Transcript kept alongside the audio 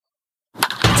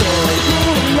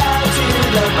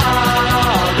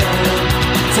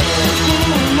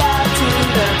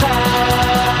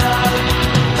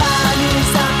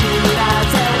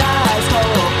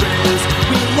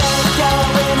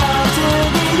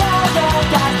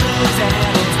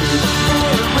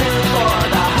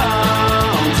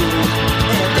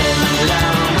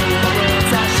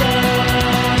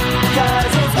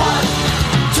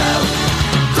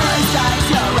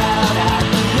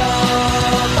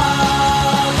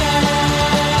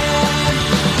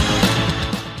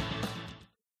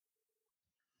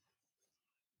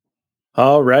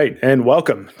All right, and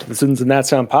welcome to the Citizens and That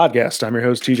Sound podcast. I'm your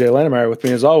host, TJ Lannemeyer. With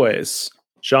me, as always,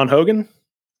 Sean Hogan.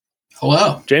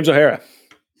 Hello. James O'Hara.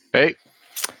 Hey.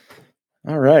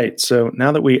 All right, so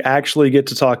now that we actually get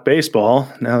to talk baseball,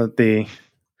 now that the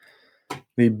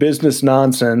business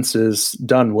nonsense is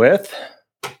done with,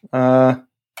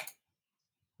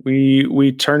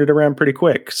 we turned it around pretty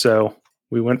quick. So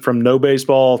we went from no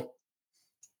baseball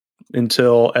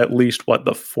until at least,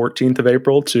 the 14th of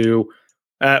April to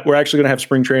we're actually going to have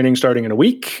spring training starting in a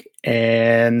week,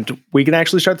 and we can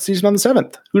actually start the season on the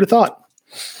 7th. Who'd have thought?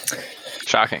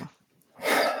 Shocking.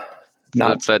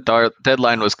 That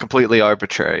deadline was completely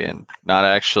arbitrary and not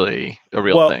actually a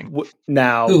real thing.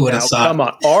 Now come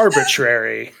on,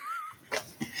 arbitrary.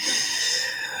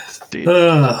 It's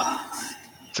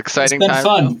exciting. It's been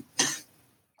fun.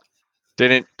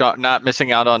 Not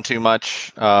missing out on too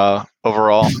much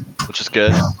overall, which is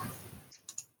good.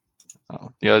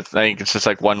 I think it's just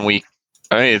like 1 week.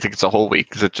 I think it's a whole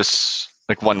week. Is it just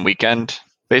like one weekend,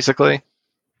 basically?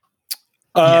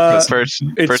 It's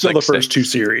still the first two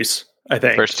series, I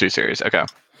think. First two series, okay.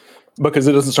 Because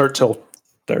it doesn't start till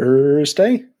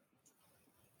Thursday.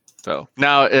 So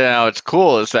now it's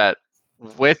cool is that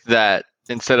with that,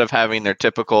 instead of having their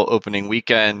typical opening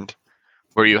weekend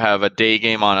where you have a day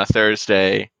game on a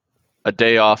Thursday, a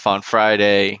day off on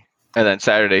Friday, and then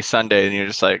Saturday, Sunday, and you're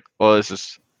just like, well, this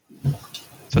is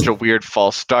such a weird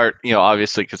false start,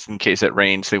 obviously, because in case it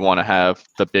rains, they want to have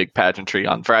the big pageantry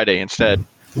on Friday instead.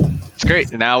 It's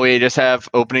great. Now we just have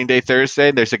opening day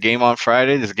Thursday. There's a game on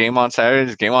Friday. There's a game on Saturday.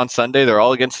 There's a game on Sunday. They're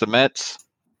all against the Mets.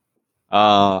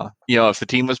 If the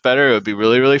team was better, it would be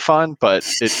really, really fun, but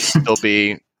it'd still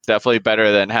be definitely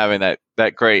better than having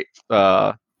that great.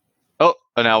 Now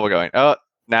we're going.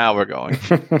 Now we're going.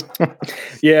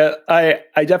 Yeah, I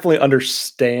definitely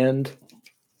understand.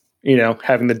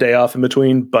 Having the day off in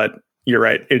between, but you're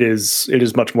right. It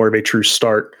is much more of a true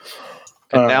start.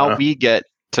 And now we get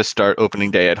to start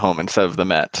opening day at home instead of the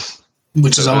Mets.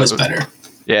 Which is always better.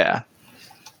 Yeah.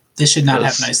 They should not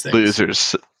have nice things.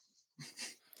 Losers.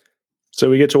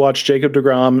 So we get to watch Jacob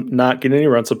deGrom not get any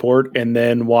run support and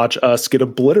then watch us get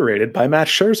obliterated by Max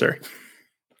Scherzer.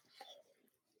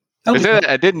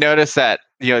 I did notice that,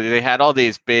 they had all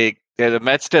these the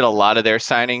Mets did a lot of their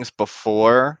signings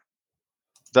before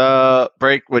the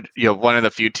break, with one of the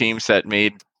few teams that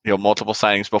made multiple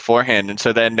signings beforehand, and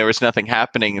so then there was nothing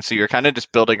happening, and so you're kind of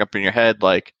just building up in your head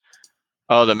like,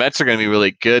 oh, the Mets are going to be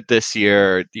really good this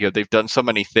year. They've done so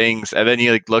many things, and then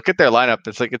you look at their lineup.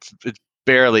 It's like it's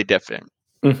barely different.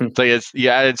 Mm-hmm. So you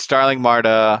added Starling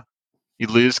Marte, you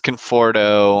lose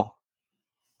Conforto,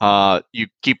 you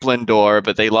keep Lindor,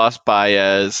 but they lost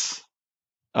Baez.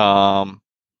 I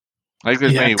think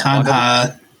there's maybe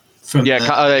Canha.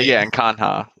 And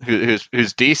Canha,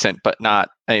 who's decent, but not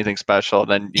anything special.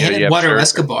 Then you have Water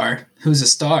Escobar, who's a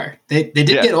star. They did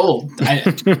get old.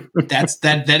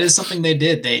 That is something they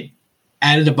did. They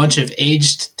added a bunch of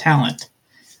aged talent.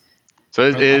 So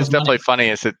it is definitely funny.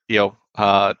 Is that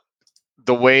the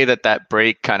way that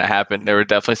break kind of happened? There were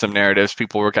definitely some narratives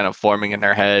people were kind of forming in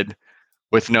their head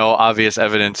with no obvious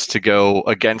evidence to go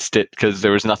against it because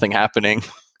there was nothing happening.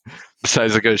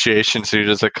 Besides negotiations, so you're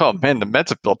just like, oh man, the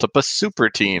Mets have built up a super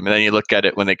team, and then you look at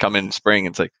it when they come in spring,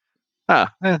 and it's like,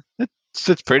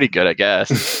 it's pretty good, I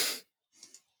guess.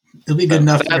 It'll be good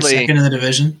enough for second in the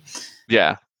division.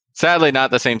 Yeah, sadly, not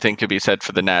the same thing could be said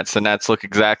for the Nats. The Nats look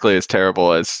exactly as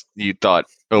terrible as you thought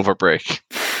over break.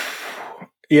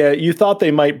 Yeah, you thought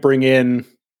they might bring in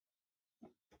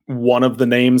one of the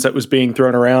names that was being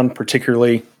thrown around,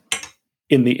 particularly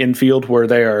in the infield where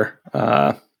they are.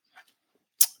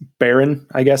 Barren,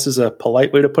 I guess, is a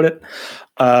polite way to put it.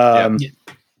 And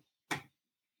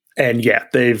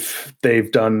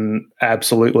they've done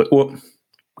absolutely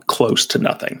close to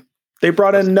nothing. They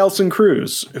brought in Nelson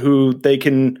Cruz, who they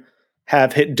can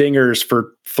have hit dingers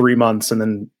for 3 months and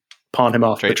then pawn him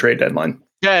off the trade deadline.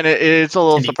 Yeah, and it's a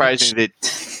little surprising that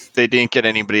they didn't get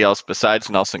anybody else besides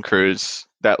Nelson Cruz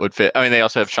that would fit. I mean, they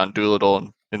also have Sean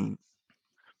Doolittle and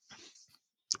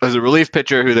as a relief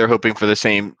pitcher who they're hoping for the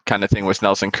same kind of thing with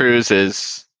Nelson Cruz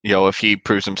is, if he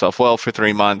proves himself well for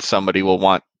 3 months, somebody will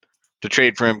want to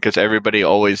trade for him because everybody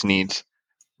always needs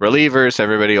relievers.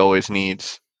 Everybody always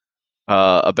needs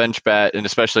a bench bat. And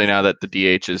especially now that the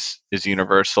DH is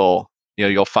universal,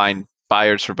 you'll find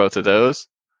buyers for both of those.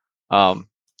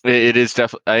 It is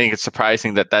definitely, I think it's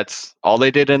surprising that that's all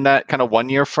they did in that kind of 1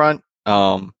 year front.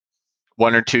 1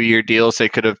 or 2 year deals they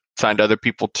could have signed other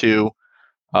people to.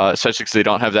 Especially because they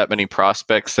don't have that many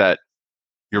prospects that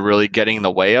you're really getting in the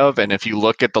way of. And if you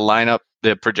look at the lineup,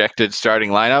 the projected starting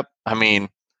lineup, I mean,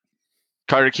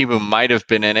 Carter Kieboom might have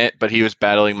been in it, but he was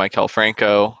battling Maikel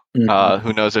Franco. Mm-hmm.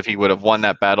 Who knows if he would have won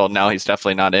that battle? Now he's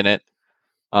definitely not in it.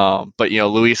 But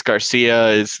Luis Garcia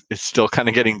is still kind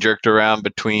of getting jerked around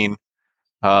between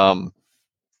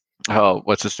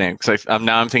what's his name? Because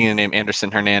I'm thinking the name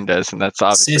Anderson Hernandez, and that's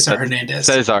obviously Cesar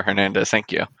Hernandez.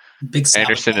 Thank you. Big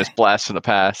Anderson is blast from the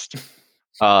past.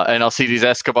 And Alcides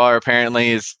Escobar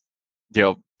apparently is,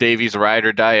 Davies' ride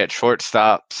or die at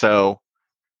shortstop. So,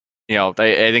 I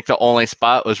think the only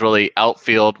spot was really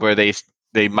outfield where they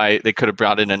could have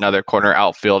brought in another corner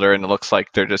outfielder, and it looks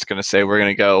like they're just going to say we're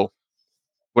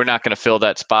not going to fill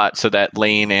that spot so that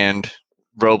Lane and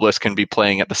Robles can be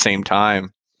playing at the same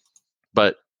time.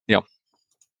 But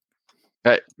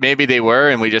maybe they were,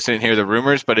 and we just didn't hear the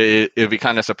rumors. But it'd be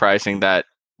kind of surprising that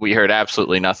we heard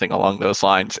absolutely nothing along those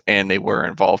lines, and they were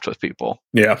involved with people.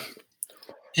 Yeah.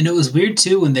 And it was weird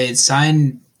too when they had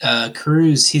signed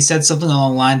Cruz. He said something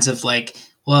along the lines of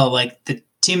the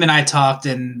team and I talked,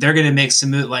 and they're gonna make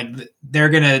some they're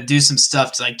gonna do some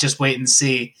stuff to just wait and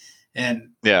see.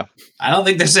 And yeah, I don't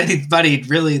think there's anybody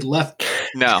really left.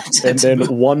 No. And then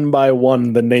one by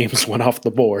one, the names went off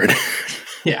the board.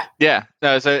 Yeah. Yeah.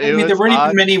 No, so there weren't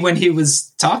even many when he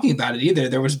was talking about it either.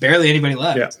 There was barely anybody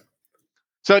left. Yeah.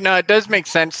 So no, it does make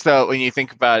sense though when you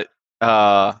think about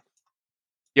a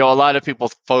lot of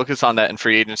people focus on that in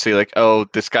free agency, like, oh,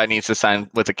 this guy needs to sign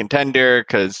with a contender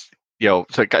because so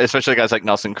especially guys like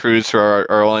Nelson Cruz who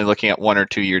are only looking at 1 or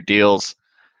 2 year deals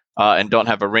and don't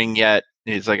have a ring yet.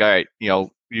 He's like, all right, they're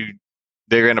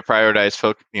going to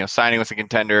prioritize signing with a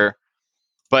contender.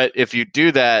 But if you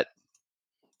do that,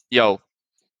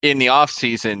 in the off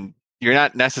season, you're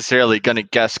not necessarily going to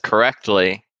guess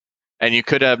correctly. And you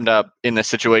could end up in the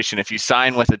situation if you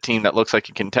sign with a team that looks like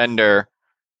a contender,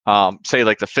 say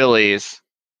like the Phillies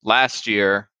last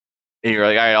year, and you're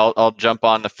like, all right, I'll jump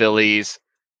on the Phillies,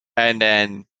 and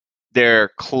then they're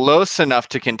close enough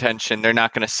to contention, they're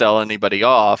not going to sell anybody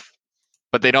off,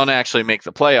 but they don't actually make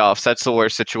the playoffs. That's the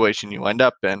worst situation you end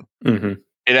up in. Mm-hmm.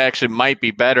 It actually might be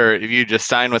better if you just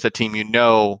sign with a team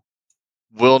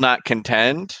will not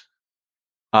contend,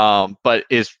 but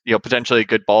is potentially a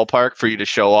good ballpark for you to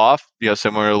show off,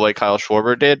 similar to like Kyle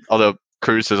Schwarber did, although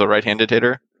Cruz is a right-handed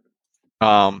hitter.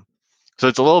 So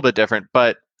it's a little bit different,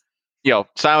 but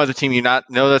sign with a team you know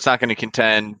that's not going to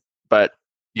contend, but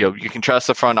you can trust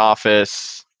the front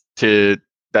office that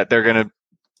they're going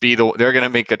to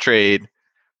make a trade.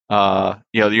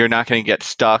 You're not going to get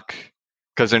stuck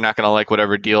because they're not going to like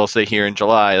whatever deals they hear in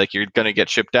July. Like, you're going to get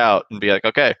shipped out and be like,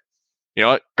 okay, you know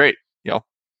what, great,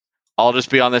 I'll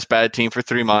just be on this bad team for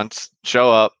 3 months,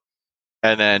 show up,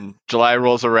 and then July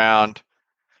rolls around.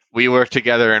 We work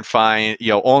together and find,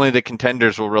 only the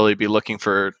contenders will really be looking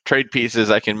for trade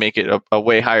pieces. I can make it a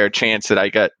way higher chance that I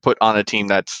get put on a team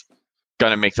that's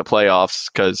going to make the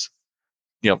playoffs because,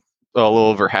 a little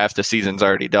over half the season's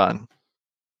already done.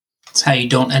 That's how you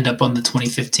don't end up on the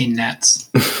 2015 Nats.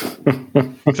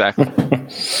 Exactly.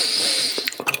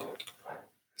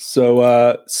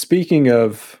 So speaking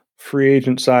of free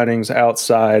agent signings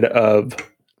outside of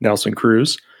Nelson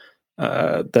Cruz,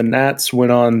 the Nats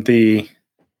went on the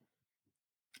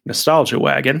nostalgia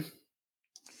wagon,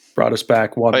 brought us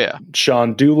back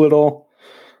Sean Doolittle,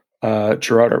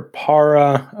 Gerardo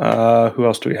Parra. Who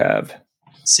else do we have?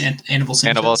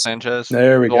 Anibal Sanchez.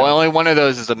 There we go. Only one of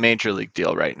those is a major league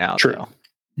deal right now. True.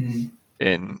 Mm-hmm.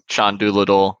 And Sean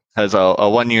Doolittle has a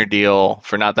 1 year deal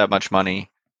for not that much money.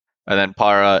 And then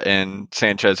Parra and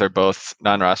Sanchez are both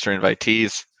non-roster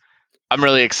invitees. I'm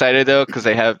really excited, though, because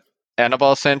they have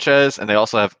Anibal Sanchez, and they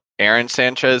also have Aaron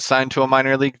Sanchez signed to a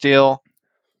minor league deal.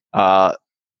 And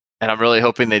I'm really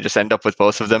hoping they just end up with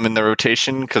both of them in the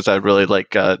rotation, because I really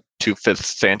like 2/5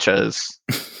 Sanchez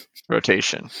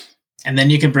rotation. And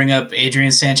then you can bring up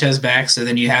Adrian Sanchez back, so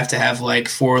then you have to have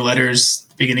 4 letters at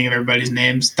the beginning of everybody's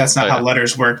names. That's not how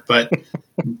letters work, but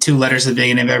 2 letters at the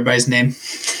beginning of everybody's name.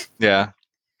 Yeah.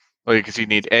 Well, because you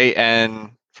need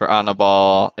AN for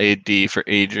Anibal, AD for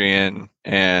Adrian,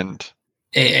 and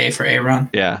AA for Aaron.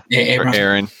 Yeah. AA for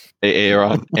Aaron.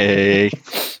 Aaron.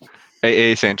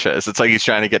 AA Sanchez. It's like he's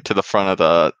trying to get to the front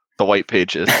of the white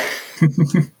pages.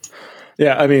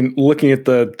 Yeah, I mean, looking at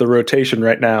the rotation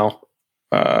right now,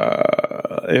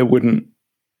 it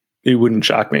wouldn't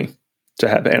shock me to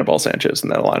have Anibal Sanchez in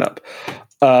that lineup,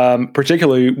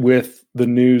 particularly with the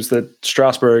news that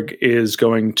Strasburg is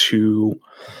going to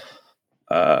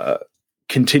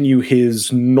continue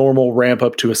his normal ramp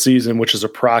up to a season, which is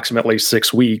approximately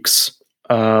 6 weeks,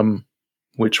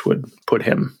 which would put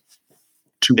him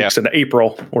 2 weeks into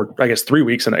April, or I guess 3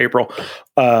 weeks into April,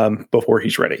 before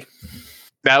he's ready.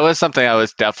 That was something I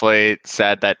was definitely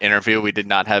sad that interview we did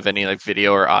not have any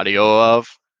video or audio of,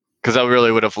 because I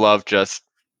really would have loved just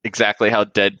exactly how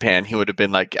deadpan he would have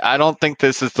been like, I don't think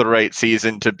this is the right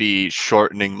season to be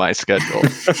shortening my schedule.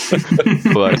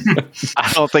 But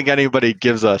I don't think anybody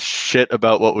gives a shit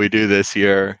about what we do this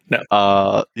year.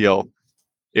 No.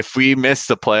 If we miss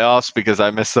the playoffs because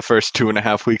I missed the first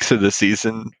 2.5 weeks of the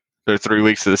season or 3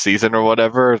 weeks of the season or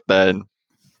whatever, then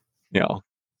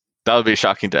that would be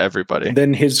shocking to everybody.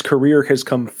 Then his career has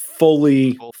come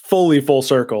fully full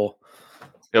circle.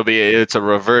 It's a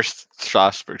reverse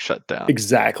Strasburg shutdown.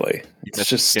 Exactly. It's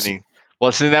just getting.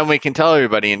 Well, so then we can tell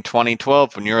everybody in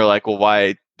 2012 when you were like, well,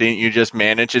 why didn't you just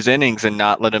manage his innings and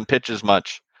not let him pitch as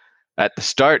much at the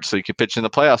start so he could pitch in the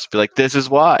playoffs? Be like, this is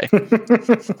why.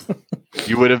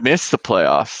 You would have missed the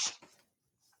playoffs.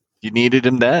 You needed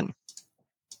him then.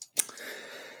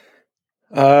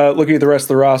 Looking at the rest of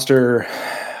the roster,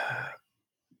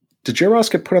 did Joe Ross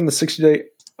get put on the 60-day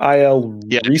IL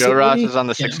recently? Joe Ross is on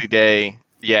the 60-day.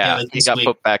 Yeah, like he got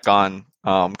put back on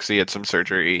because he had some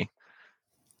surgery.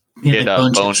 He had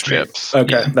bone chips. Right?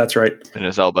 Okay, that's right. In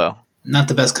his elbow. Not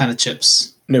the best kind of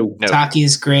chips. No.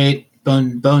 Takis great.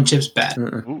 Bone chips bad.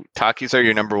 Ooh, Takis are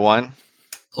your number one?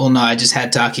 Well, no, I just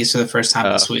had Takis for the first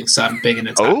time this week, so I'm big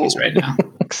into Takis right now.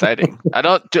 Exciting. Are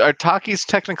Takis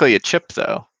technically a chip,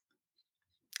 though?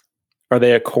 Are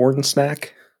they a corn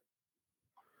snack?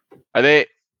 Are they?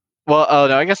 Well, oh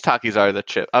no, I guess Takis are the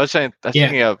chip. I was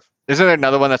thinking of. Isn't there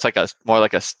another one that's like more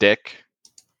like a stick?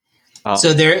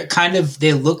 So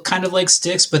they look kind of like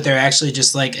sticks, but they're actually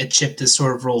just like a chip that's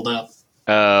sort of rolled up.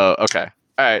 Oh, okay,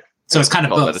 all right. So it's kind of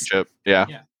both. A chip, yeah.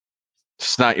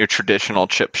 It's not your traditional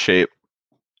chip shape.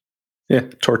 Yeah,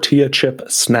 tortilla chip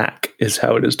snack is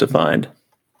how it is defined.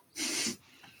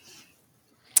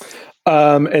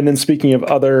 And then speaking of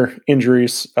other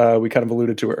injuries, we kind of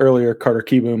alluded to it earlier. Carter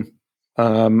Kieboom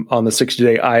on the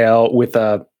 60-day IL with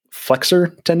a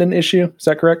flexor tendon issue. Is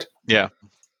that correct? Yeah.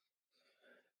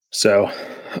 So,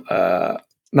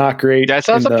 not great. Yeah, I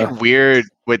saw something weird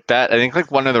with that. I think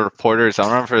like one of the reporters, I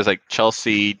don't remember if it was like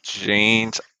Chelsea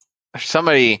Janes,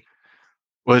 somebody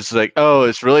was like, "Oh,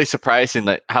 it's really surprising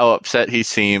that how upset he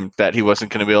seemed that he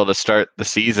wasn't going to be able to start the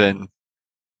season."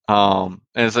 And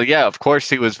it's like, yeah, of course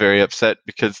he was very upset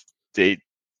because he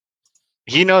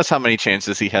knows how many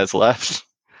chances he has left.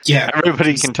 Yeah,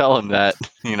 everybody can tell him that.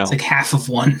 It's like half of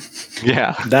one.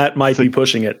 Yeah, that might be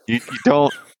pushing it. You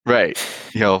don't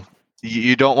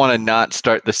you don't want to not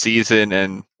start the season,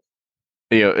 and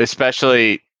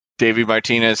especially Davey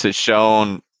Martinez has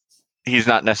shown he's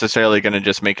not necessarily going to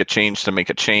just make a change to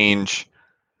make a change.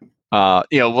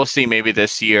 We'll see. Maybe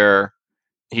this year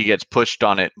he gets pushed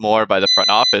on it more by the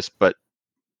front office, but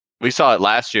we saw it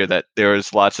last year that there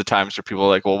was lots of times where people were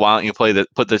like, well, why don't you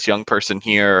put this young person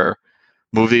here, or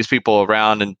move these people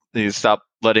around, and you stop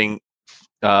letting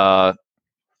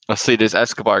Alcides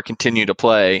Escobar continue to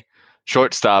play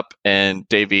shortstop, and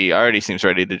Davey already seems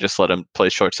ready to just let him play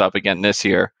shortstop again this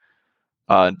year.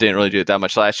 Didn't really do it that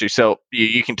much last year. So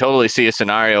you can totally see a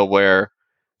scenario where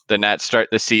the Nats start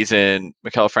the season,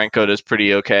 Maikel Franco does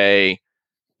pretty okay.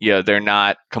 They're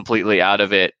not completely out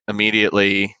of it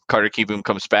immediately. Carter Kieboom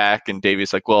comes back, and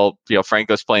Davey's like, well,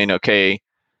 Franco's playing okay,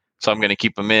 so I'm going to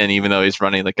keep him in, even though he's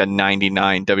running like a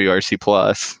 99 WRC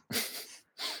plus.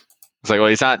 It's like, well,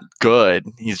 he's not good.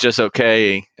 He's just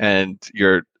okay, and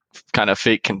you're kind of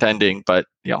fake contending. But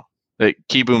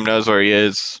Kieboom knows where he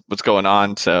is, what's going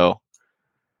on. So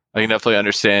I can definitely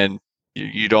understand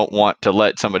you don't want to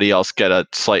let somebody else get a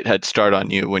slight head start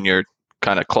on you when you're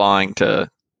kind of clawing to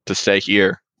stay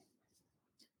here.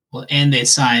 Well, and they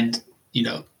signed,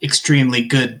 extremely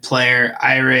good player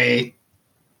Ire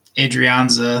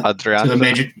Adrianza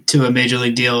to a major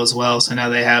league deal as well. So now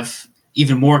they have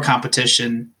even more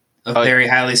competition of very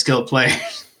highly skilled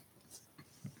players.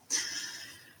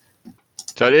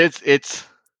 So it's.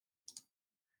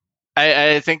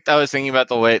 I think I was thinking about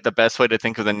the best way to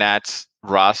think of the Nats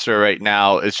roster right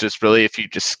now is just really if you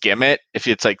just skim it. If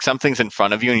it's like something's in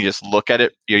front of you and you just look at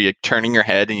it, you're turning your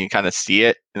head and you kind of see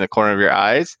it in the corner of your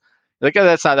eyes. Like, oh,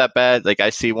 that's not that bad. Like, I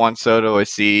see Juan Soto, I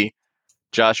see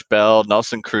Josh Bell,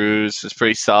 Nelson Cruz is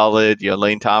pretty solid.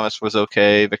 Lane Thomas was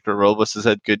okay. Victor Robles has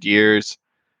had good years.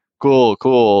 Cool.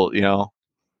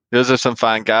 Those are some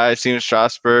fine guys. Steven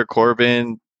Strasburg,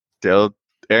 Corbin,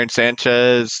 Aaron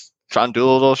Sanchez, Sean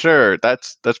Doolittle. Sure,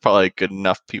 that's probably good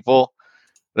enough people.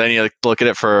 Then you look at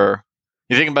it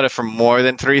you think about it for more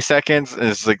than 3 seconds, and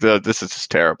it's like, this is just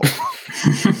terrible.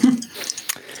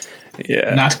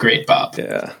 Yeah, not great, Bob.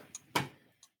 Yeah.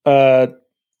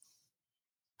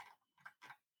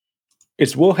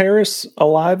 Is Will Harris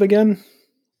alive again?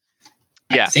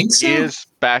 Yeah, I think so. He is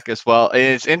back as well.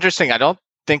 It's interesting. I don't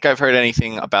think I've heard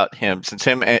anything about him since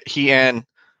he and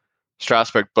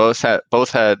Strasburg both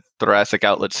had thoracic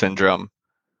outlet syndrome,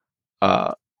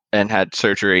 and had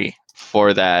surgery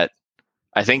for that.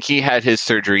 I think he had his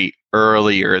surgery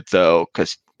earlier though,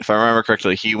 because if I remember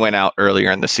correctly, he went out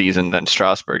earlier in the season than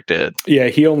Strasburg did. Yeah,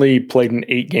 he only played in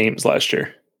 8 games last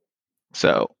year.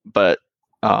 So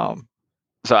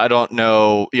I don't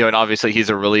know, and obviously he's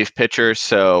a relief pitcher,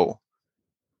 so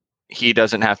he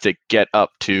doesn't have to get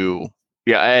up to.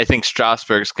 Yeah, I think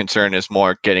Strasburg's concern is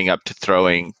more getting up to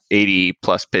throwing 80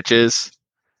 plus pitches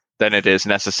than it is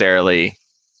necessarily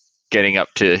getting up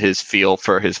to his feel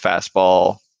for his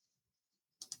fastball,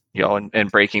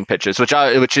 and breaking pitches,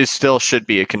 which is still should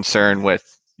be a concern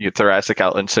with thoracic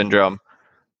outlet syndrome,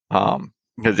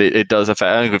 because it does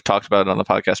affect. I think we've talked about it on the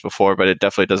podcast before, but it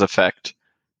definitely does affect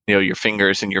your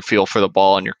fingers and your feel for the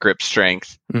ball and your grip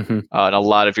strength, and a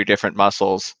lot of your different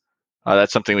muscles.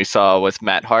 That's something we saw with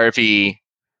Matt Harvey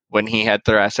when he had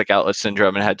thoracic outlet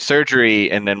syndrome and had surgery,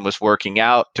 and then was working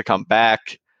out to come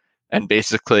back, and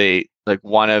basically like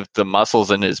one of the muscles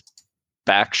in his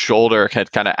back shoulder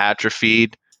had kind of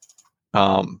atrophied,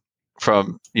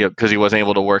 from because he wasn't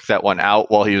able to work that one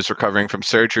out while he was recovering from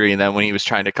surgery, and then when he was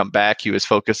trying to come back, he was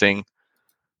focusing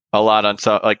a lot on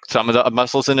some of the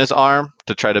muscles in his arm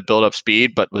to try to build up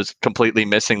speed, but was completely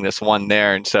missing this one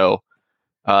there. And so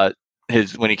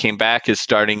when he came back his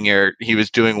starting year, he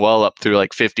was doing well up through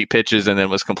like 50 pitches, and then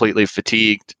was completely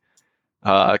fatigued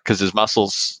because his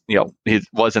muscles, he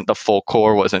wasn't, the full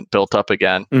core wasn't built up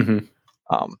again.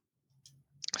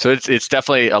 So it's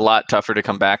definitely a lot tougher to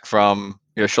come back from.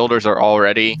 Your shoulders are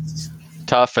already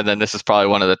tough, and then this is probably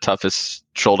one of the toughest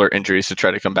shoulder injuries to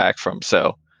try to come back from.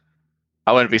 So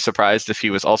I wouldn't be surprised if he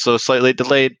was also slightly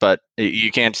delayed, but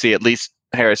you can see at least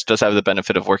Harris does have the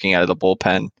benefit of working out of the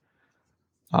bullpen,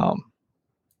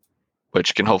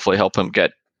 which can hopefully help him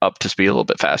get up to speed a little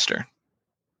bit faster.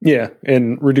 Yeah,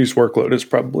 and reduced workload is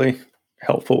probably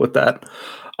helpful with that.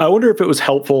 I wonder if it was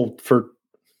helpful for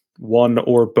one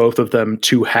or both of them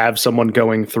to have someone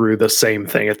going through the same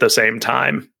thing at the same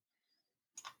time.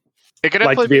 It could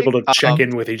like to be able to check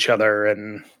in with each other.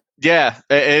 And yeah,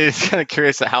 it's kind of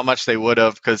curious at how much they would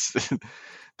have, because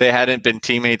they hadn't been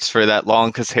teammates for that long,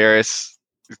 because Harris,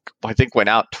 I think, went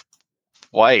out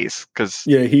twice.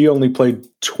 Yeah, he only played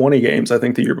 20 games, I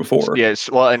think, the year before. Yes,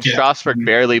 well, and Strasburg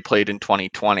barely played in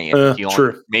 2020. He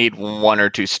only made 1 or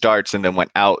 2 starts and then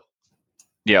went out.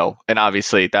 And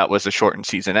obviously that was a shortened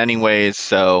season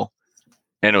anyways, and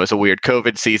it was a weird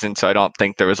COVID season, so I don't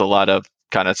think there was a lot of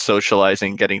kind of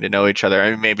socializing, getting to know each other.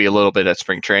 I mean, maybe a little bit at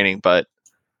spring training, but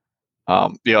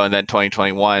and then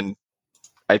 2021,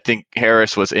 I think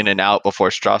Harris was in and out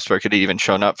before Strasburg had even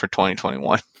shown up for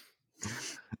 2021.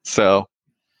 So,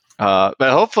 but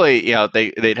hopefully,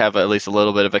 they'd have at least a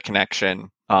little bit of a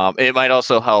connection. It might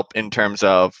also help in terms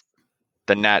of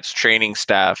the Nats training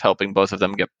staff helping both of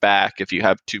them get back. If you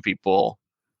have 2 people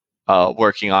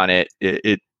working on it,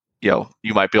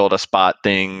 you might be able to spot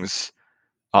things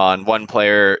on one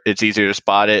player. It's easier to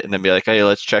spot it and then be like, hey,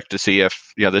 let's check to see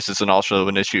if this is also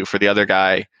an issue for the other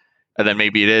guy, and then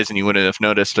maybe it is, and you wouldn't have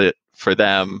noticed it for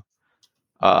them.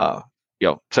 So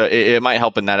it might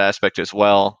help in that aspect as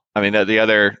well. I mean, the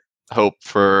other hope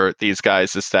for these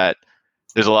guys is that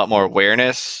there's a lot more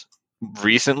awareness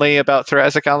recently about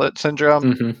thoracic outlet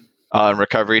syndrome,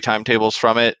 recovery timetables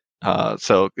from it.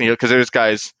 So because there's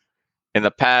guys in the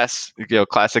past,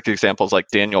 classic examples like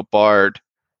Daniel Bard,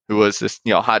 who was this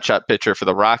hotshot pitcher for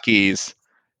the Rockies,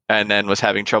 and then was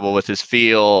having trouble with his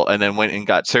feel, and then went and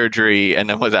got surgery, and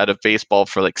then was out of baseball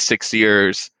for like 6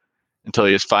 years until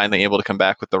he was finally able to come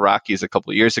back with the Rockies a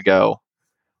couple of years ago.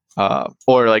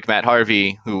 Or like Matt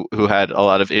Harvey, who had a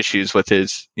lot of issues with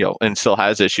his, and still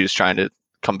has issues trying to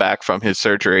come back from his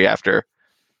surgery after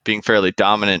being fairly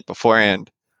dominant beforehand.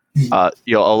 A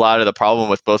lot of the problem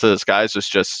with both of those guys was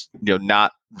just,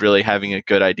 not really having a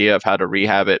good idea of how to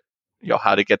rehab it,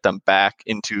 how to get them back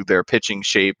into their pitching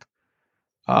shape,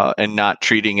 and not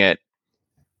treating it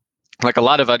like a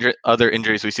lot of other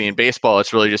injuries we see in baseball.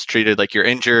 It's really just treated like you're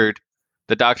injured.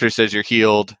 The doctor says you're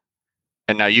healed,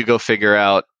 and now you go figure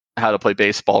out how to play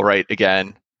baseball right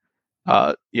again.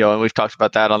 And we've talked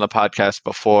about that on the podcast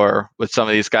before with some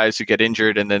of these guys who get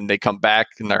injured and then they come back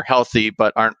and they're healthy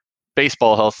but aren't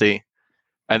baseball healthy,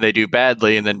 and they do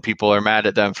badly, and then people are mad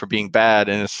at them for being bad.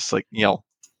 And it's just like,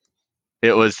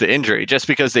 it was the injury. Just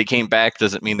because they came back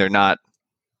doesn't mean they're not.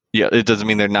 It doesn't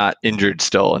mean they're not injured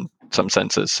still in some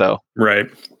senses. So right.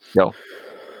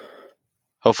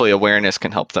 Hopefully awareness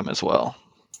can help them as well.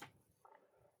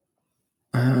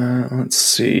 Let's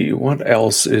see what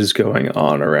else is going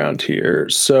on around here.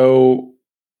 So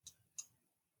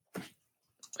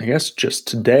I guess just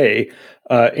today,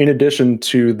 in addition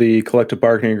to the collective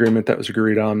bargaining agreement that was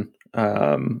agreed on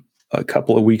a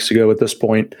couple of weeks ago at this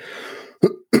point,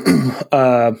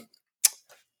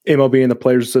 MLB and the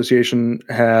Players Association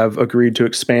have agreed to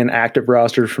expand active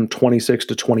rosters from 26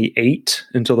 to 28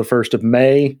 until the 1st of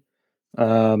May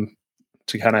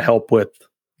to kind of help with,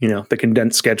 the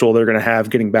condensed schedule they're going to have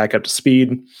getting back up to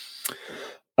speed.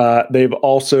 They've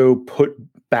also put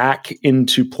back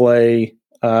into play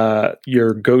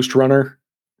your Ghost Runner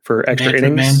for extra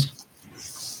innings.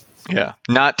 Yeah,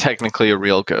 not technically a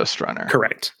real Ghost Runner.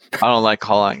 Correct. I don't like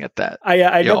calling it that.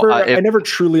 I never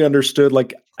truly understood.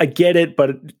 Like, I get it,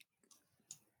 but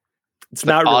it's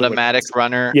not really automatic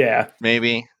runner. Yeah,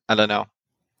 maybe, I don't know.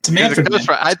 It's a Manfred Man.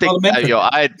 I think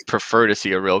I'd prefer to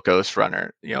see a real Ghost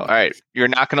Runner. All right, you're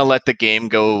not going to let the game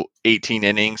go 18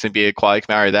 innings and be a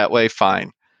quagmire that way.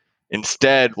 Fine.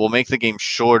 Instead, we'll make the game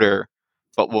shorter,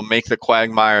 but we'll make the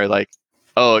quagmire like,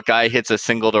 oh, a guy hits a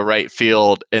single to right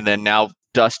field, and then now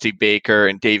Dusty Baker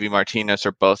and Davey Martinez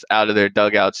are both out of their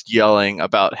dugouts yelling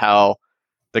about how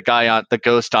the guy on the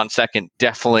Ghost on second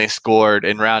definitely scored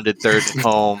and rounded third and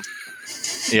home.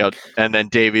 And then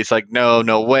Davey's like,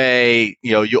 no way.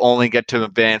 You only get to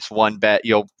advance one bet.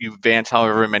 You advance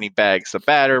however many bags the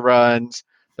batter runs.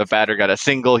 The batter got a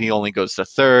single. He only goes to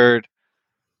third.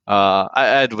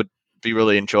 I would be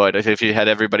really enjoyed if you had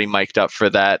everybody mic'd up for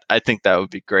that. I think that would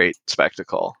be great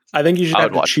spectacle. I think you should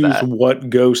have to choose what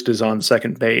Ghost is on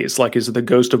second base. Like, is it the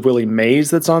Ghost of Willie Mays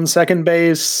that's on second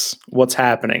base? What's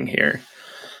happening here?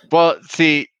 Well,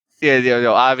 see,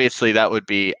 obviously that would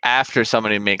be after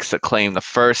somebody makes the claim the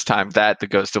first time that the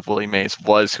Ghost of Willie Mays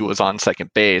was who was on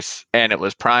second base, and it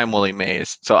was prime Willie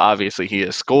Mays. So obviously he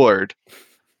has scored.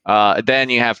 Then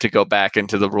you have to go back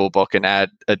into the rule book and add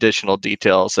additional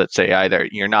details that say either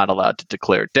you're not allowed to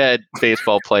declare dead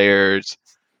baseball players,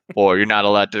 or you're not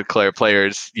allowed to declare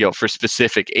players, for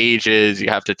specific ages. You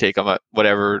have to take them at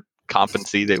whatever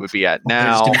competency they would be at now.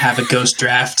 They're just gonna have a ghost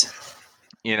draft.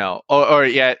 Or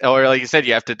like you said,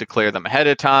 you have to declare them ahead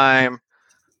of time.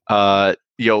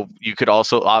 You could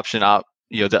also option up,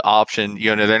 the option.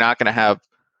 They're not going to have.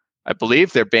 I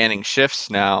believe they're banning shifts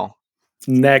now.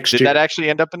 Next year. Did that actually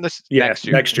end up in this next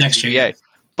year? Next year. Yeah.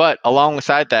 But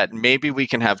alongside that, maybe we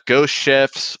can have ghost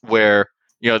shifts where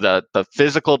the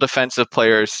physical defensive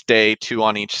players stay 2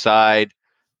 on each side,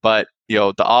 but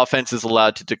the offense is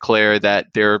allowed to declare that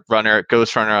their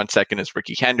ghost runner on second is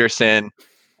Ricky Henderson,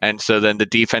 and so then the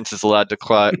defense is allowed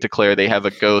to declare they have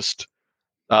a ghost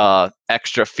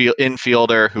extra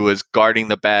infielder who is guarding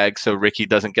the bag so Ricky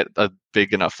doesn't get a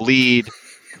big enough lead.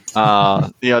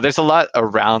 There's a lot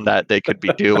around that they could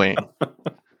be doing,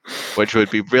 which would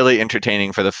be really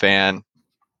entertaining for the fan.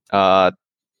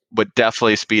 Would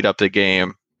definitely speed up the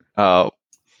game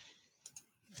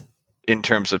in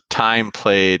terms of time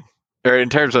played, or in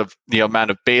terms of the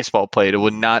amount of baseball played. It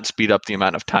would not speed up the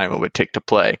amount of time it would take to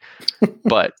play,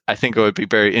 but I think it would be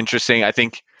very interesting. I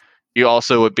think you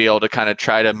also would be able to kind of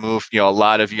try to move, a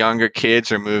lot of younger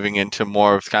kids are moving into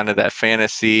more of kind of that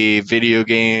fantasy video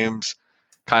games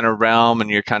kind of realm, and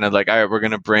you're kind of like, all right, we're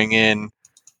going to bring in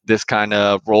this kind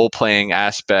of role-playing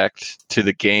aspect to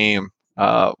the game,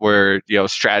 where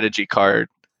strategy card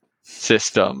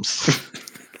systems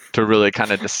to really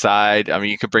kind of decide. I mean,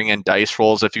 you could bring in dice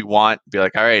rolls if you want. Be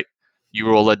like, all right, you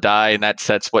roll a die, and that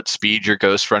sets what speed your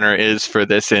Ghost Runner is for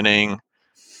this inning.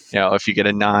 If you get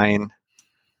a 9,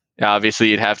 obviously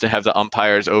you'd have to have the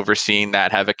umpires overseeing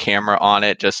that, have a camera on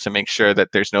it just to make sure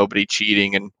that there's nobody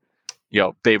cheating, and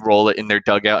they roll it in their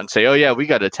dugout and say, oh yeah, we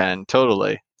got a 10,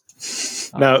 totally.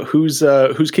 Now, who's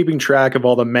keeping track of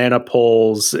all the mana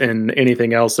pulls and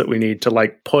anything else that we need to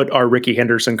like put our Ricky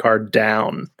Henderson card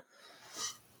down?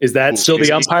 Is that still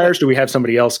the umpires? Do we have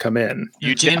somebody else come in?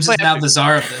 James is now the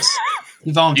czar of this.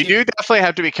 You do definitely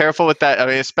have to be careful with that. I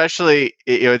mean, especially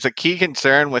it's a key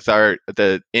concern with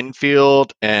the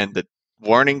infield and the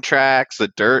warning tracks, the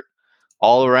dirt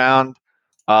all around.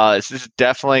 This is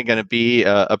definitely going to be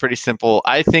a pretty simple.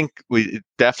 I think we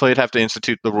definitely have to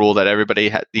institute the rule that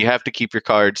everybody you have to keep your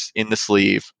cards in the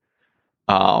sleeve.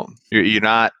 You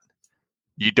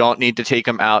don't need to take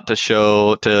them out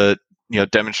to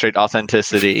demonstrate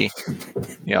authenticity.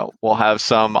 We'll have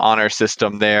some honor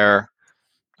system there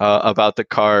about the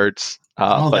cards.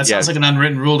 That sounds like an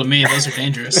unwritten rule to me. Those are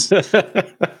dangerous.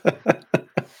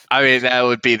 I mean, that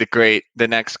would be the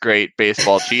next great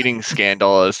baseball cheating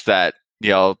scandal is that,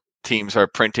 teams are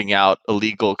printing out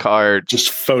illegal cards.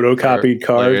 Just photocopied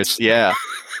cards. Yeah.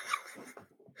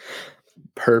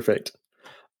 Perfect.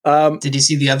 Did you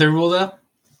see the other rule though?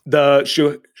 The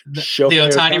Shohei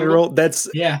Ohtani rule. That's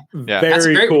very That's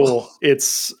cool. Rule.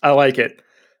 I like it.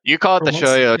 You call it the For once,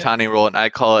 Shohei yeah. Ohtani rule, and I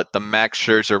call it the Max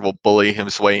Scherzer will bully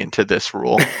his way into this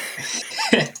rule.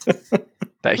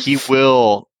 That he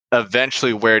will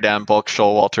eventually wear down Buck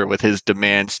Showalter with his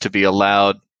demands to be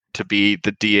allowed to be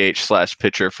the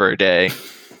DH/pitcher for a day.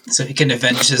 So he can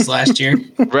avenge his last year.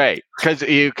 Right.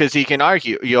 Because he can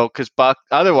argue, because Buck,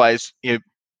 otherwise,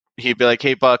 he'd be like,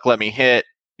 hey, Buck, let me hit,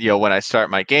 when I start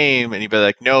my game. And he'd be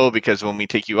like, no, because when we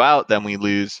take you out, then we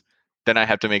lose. Then I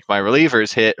have to make my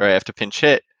relievers hit, or I have to pinch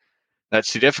hit.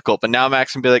 That's too difficult. But now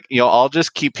Max can be like, I'll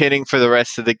just keep hitting for the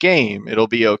rest of the game. It'll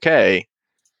be okay.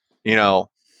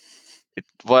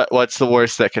 What's the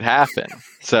worst that could happen?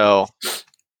 So,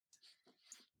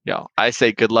 I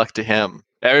say good luck to him.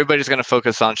 Everybody's going to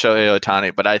focus on Shohei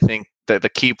Ohtani, but I think that the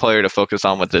key player to focus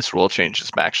on with this rule change is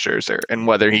Max Scherzer and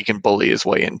whether he can bully his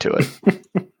way into it.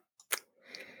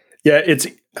 Yeah, it's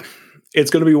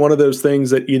going to be one of those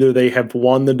things that either they have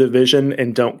won the division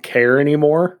and don't care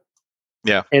anymore.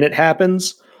 Yeah. And it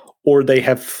happens, or they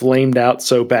have flamed out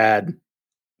so bad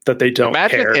that they don't care.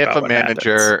 Imagine if about a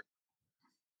manager happens.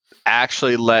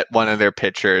 actually let one of their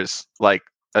pitchers, like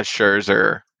a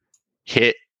Scherzer,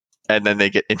 hit and then they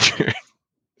get injured.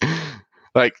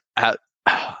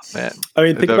 Man. I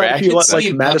mean, think about if you let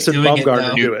like Madison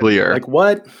Bumgarner do it. Like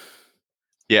what?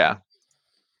 Yeah.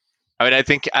 I mean, I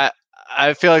think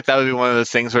I feel like that would be one of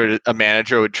those things where a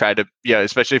manager would try to,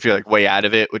 especially if you're like way out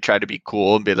of it, would try to be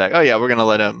cool and be like, oh yeah, we're gonna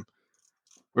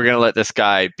let this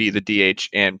guy be the DH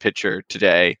and pitcher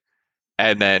today,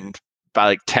 and then by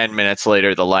like 10 minutes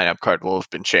later, the lineup card will have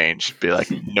been changed. Be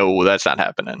like, no, that's not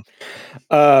happening.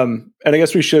 And I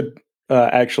guess we should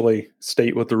actually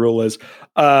state what the rule is.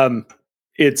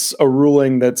 It's a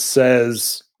ruling that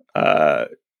says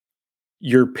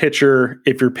your pitcher,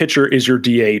 if your pitcher is your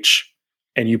DH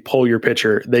and you pull your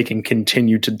pitcher, they can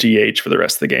continue to DH for the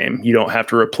rest of the game. You don't have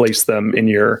to replace them in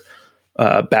your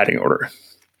batting order.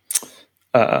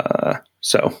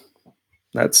 So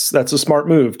that's a smart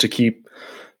move to keep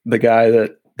the guy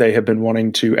that they have been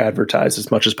wanting to advertise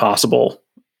as much as possible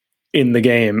in the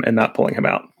game and not pulling him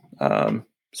out.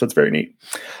 So it's very neat.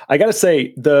 I got to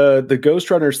say the Ghost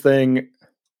Runners thing,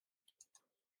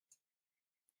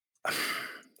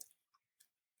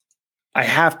 I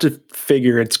have to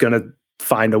figure it's going to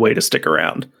find a way to stick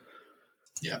around.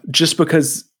 Yeah. Just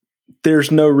because there's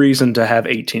no reason to have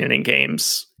 18 inning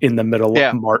games in the middle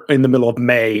of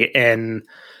May, and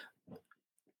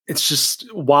it's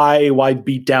just why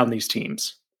beat down these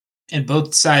teams. And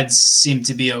both sides seem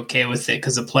to be okay with it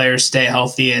because the players stay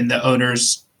healthy and the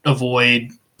owners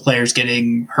avoid players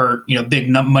getting hurt. Big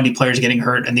money players getting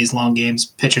hurt in these long games.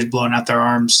 Pitchers blowing out their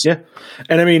arms. Yeah,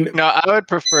 and I mean, no, I would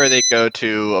prefer they go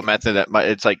to a method that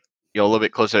it's like a little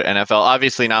bit closer to NFL.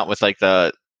 Obviously, not with like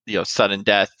the sudden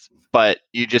death, but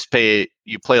you play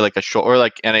like a short, or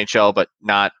like NHL, but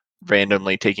not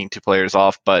randomly taking two players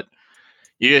off. But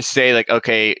you just say like,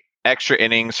 okay, extra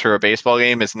innings for a baseball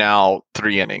game is now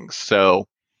 3 innings. So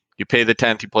you play the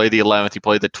 10th, you play the 11th, you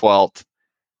play the 12th.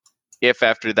 If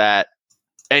after that,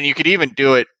 and you could even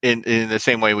do it in the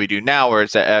same way we do now, where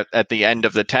it's at the end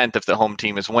of the 10th, if the home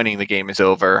team is winning, the game is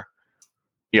over.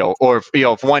 Or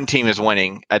if one team is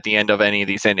winning at the end of any of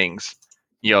these innings,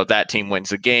 that team wins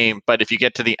the game. But if you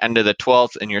get to the end of the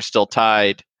 12th and you're still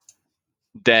tied,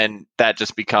 then that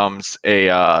just becomes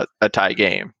a tie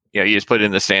game. You just put it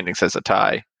in the standings as a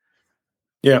tie.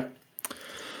 Yeah.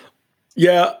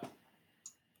 Yeah.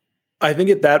 I think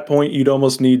at that point, you'd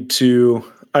almost need to,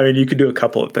 you could do a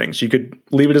couple of things. You could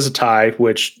leave it as a tie,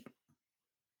 which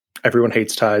everyone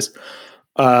hates ties.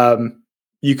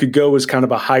 You could go as kind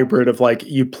of a hybrid of like,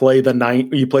 you play the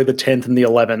 10th and the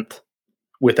 11th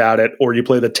without it, or you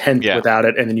play the 10th without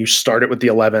it, and then you start it with the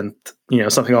 11th,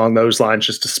 something along those lines,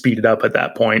 just to speed it up at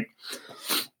that point.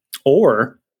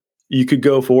 Or you could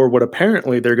go for what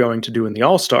apparently they're going to do in the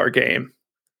All-Star game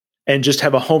and just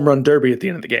have a home run derby at the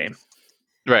end of the game.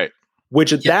 Right.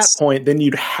 Which at that point, then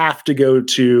you'd have to go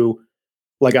to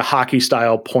like a hockey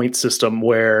style point system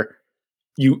where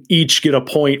you each get a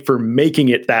point for making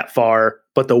it that far,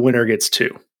 but the winner gets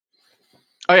 2.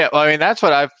 Oh yeah. Well, that's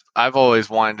what I've always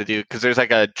wanted to do, because there's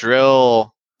like a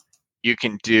drill you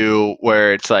can do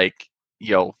where it's like,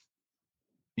 you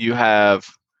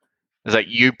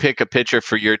pick a pitcher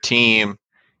for your team.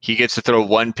 He gets to throw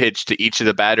one pitch to each of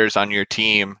the batters on your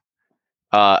team.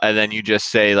 And then you just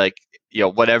say like,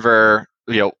 whatever,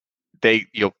 they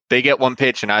get one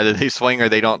pitch and either they swing or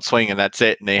they don't swing, and that's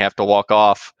it. And they have to walk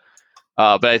off.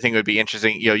 But I think it would be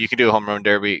interesting. You can do a home run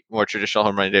derby, more traditional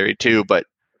home run derby too. But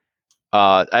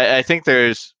I think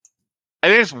there's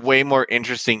way more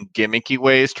interesting gimmicky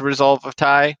ways to resolve a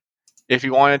tie if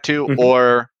you wanted to,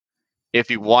 or if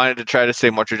you wanted to try to stay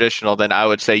more traditional, then I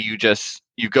would say you just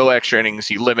you go extra innings,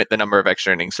 you limit the number of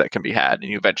extra innings that can be had, and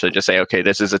you eventually just say, okay,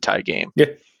 this is a tie game. Yeah.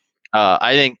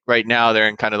 I think right now they're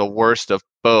in kind of the worst of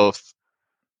both,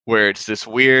 where it's this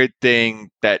weird thing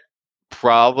that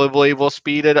probably will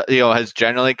speed it, has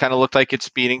generally kind of looked like it's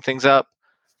speeding things up.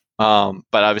 But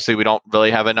obviously we don't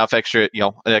really have enough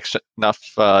enough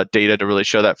data to really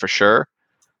show that for sure.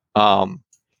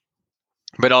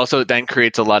 But also it then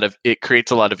creates a lot of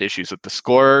issues with the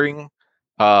scoring.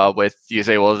 With, you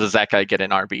say, well, does that guy get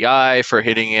an RBI for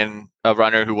hitting in a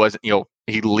runner who wasn't,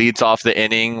 he leads off the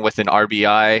inning with an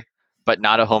RBI, but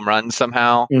not a home run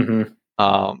somehow? Mm-hmm.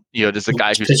 Does the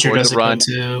guy who scored the run,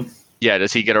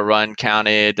 does he get a run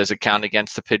counted? Does it count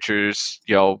against the pitcher's,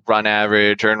 run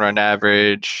average, earned run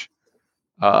average?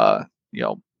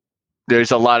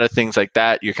 There's a lot of things like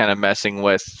that you're kind of messing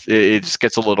with. It just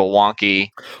gets a little wonky.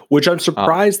 Which I'm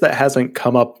surprised that hasn't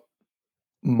come up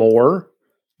more,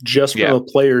 just from a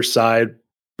player's side,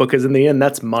 because in the end,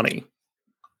 that's money.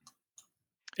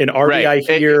 An RBI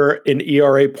here, an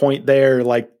ERA point there,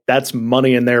 like that's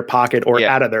money in their pocket or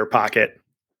out of their pocket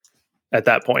at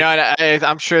that point. No,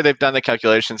 I'm sure they've done the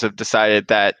calculations, have decided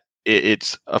that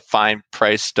it's a fine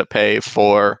price to pay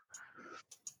for,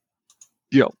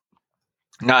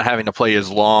 not having to play as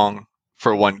long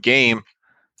for one game.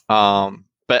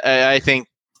 But I think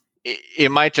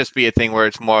it might just be a thing where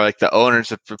it's more like the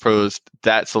owners have proposed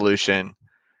that solution,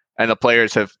 and the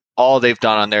players have, all they've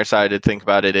done on their side to think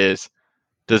about it is,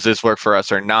 does this work for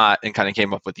us or not? And kind of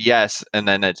came up with yes. And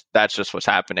then that's just what's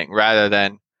happening, rather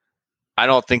than, I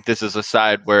don't think this is a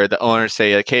side where the owners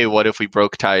say, like, hey, what if we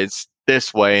broke ties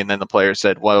this way? And then the players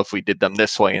said, what if we did them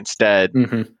this way instead?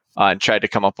 And tried to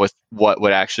come up with what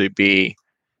would actually be,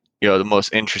 the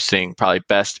most interesting, probably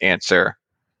best answer.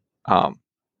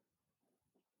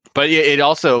 But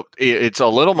it's a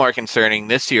little more concerning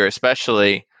this year,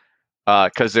 especially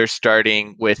because they're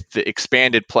starting with the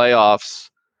expanded playoffs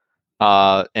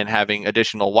and having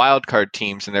additional wildcard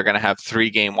teams, and they're going to have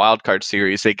 3-game wildcard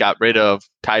series. They got rid of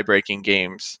tie-breaking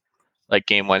games like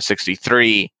Game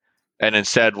 163, and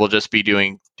instead we'll just be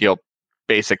doing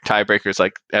basic tiebreakers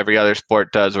like every other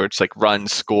sport does, where it's like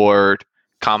runs scored,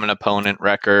 common opponent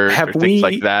record, or things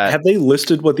like that. Have they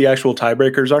listed what the actual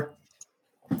tiebreakers are?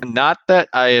 Not that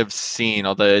I have seen,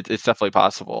 although it's definitely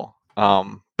possible.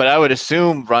 But I would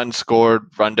assume run scored,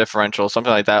 run differential,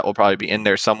 something like that will probably be in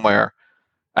there somewhere.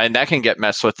 And that can get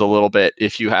messed with a little bit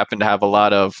if you happen to have a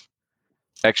lot of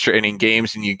extra inning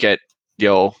games and you get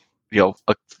a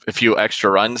few extra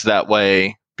runs that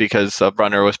way because a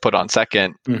runner was put on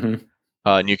second,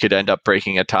 and you could end up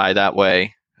breaking a tie that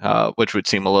way, which would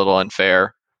seem a little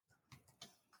unfair.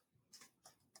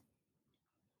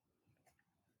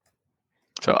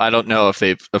 So I don't know if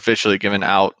they've officially given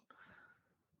out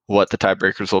what the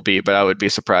tiebreakers will be, but I would be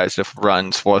surprised if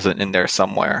runs wasn't in there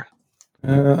somewhere.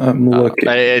 I'm looking.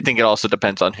 I think it also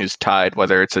depends on who's tied,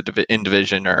 whether it's in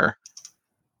division or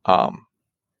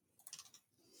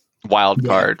wild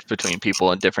card between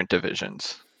people in different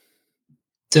divisions.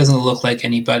 Doesn't look like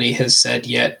anybody has said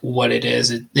yet what it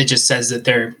is. It just says that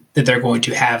they're going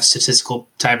to have statistical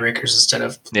tiebreakers instead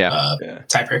of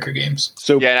tiebreaker games.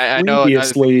 So I know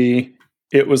previously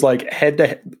it was like head to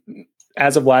head,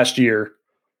 as of last year.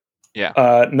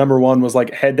 Yeah. Number one was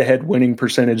like head to head winning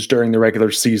percentage during the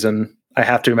regular season. I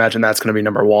have to imagine that's going to be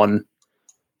number one.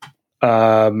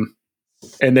 And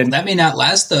then that may not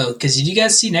last though, because did you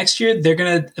guys see next year they're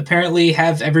going to apparently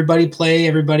have everybody play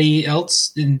everybody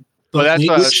else in. Well, that's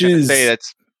what I was going to say.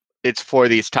 It's for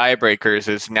these tiebreakers.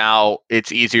 Is now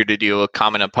it's easier to do with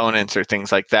common opponents or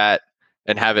things like that,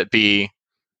 and have it be,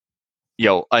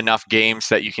 enough games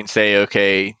that you can say,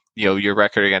 okay, your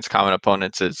record against common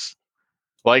opponents is.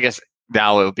 Well, I guess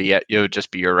now it would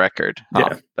just be your record.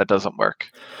 That doesn't work.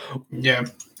 Yeah.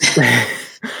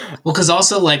 Well, because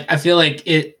also like I feel like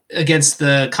it against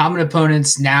the common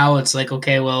opponents now it's like,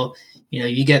 okay, well.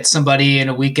 You get somebody in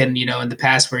a weekend, in the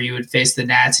past where you would face the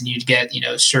Nats and you'd get,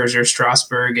 Scherzer,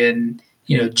 Strasburg, and,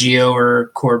 Gio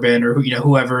or Corbin or,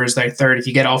 whoever is like third. If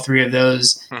you get all three of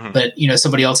those, but,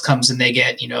 somebody else comes and they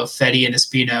get, Fetty and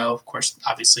Espino. Of course,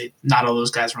 obviously not all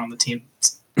those guys were on the team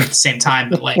at the same time,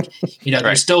 but like, right.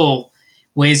 There's still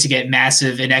ways to get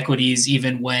massive inequities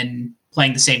even when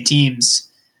playing the same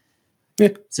teams. Yeah.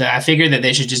 So I figured that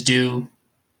they should just do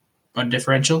run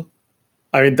differential.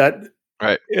 I mean, that.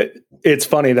 Right. It's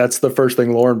funny. That's the first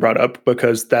thing Lauren brought up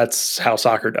because that's how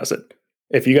soccer does it.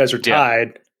 If you guys are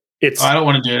tied, it's. I don't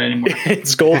want to do it anymore.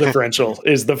 It's goal differential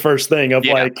is the first thing of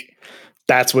like,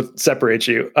 that's what separates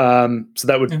you. So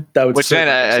that would. Which then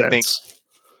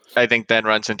I think then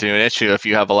runs into an issue if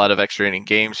you have a lot of extra inning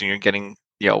games and you're getting,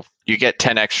 you get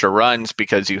 10 extra runs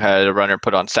because you had a runner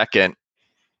put on second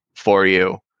for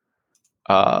you.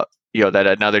 That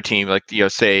another team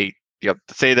say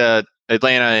the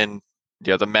Atlanta and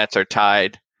the Mets are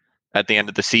tied at the end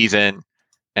of the season,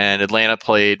 and Atlanta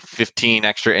played 15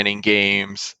 extra inning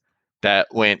games that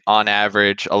went on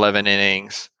average 11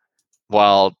 innings,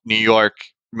 while New York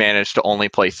managed to only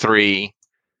play 3.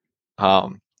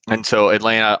 And so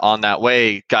Atlanta on that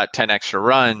way got 10 extra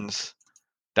runs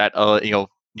that New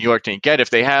York didn't get. If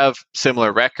they have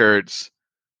similar records,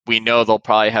 we know they'll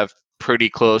probably have pretty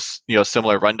close,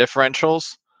 similar run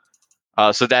differentials.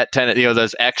 So that 10,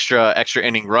 those extra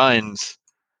inning runs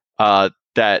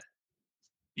that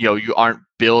you aren't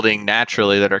building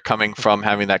naturally, that are coming from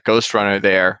having that ghost runner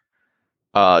there,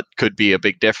 could be a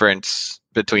big difference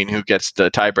between who gets the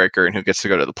tiebreaker and who gets to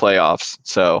go to the playoffs.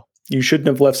 So you shouldn't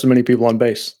have left so many people on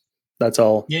base. That's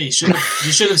all. Yeah, you should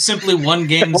have simply won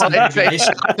games. Well, it's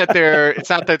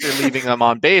not that they're leaving them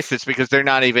on base. It's because they're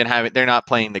not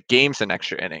playing the games in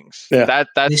extra innings. Yeah. That's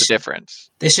the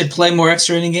difference. They should play more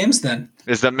extra inning games then.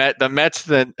 Is the Mets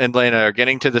and Atlanta are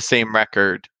getting to the same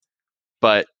record,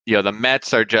 but the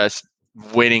Mets are just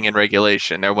winning in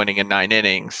regulation. They're winning in 9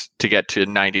 innings to get to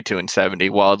 92 and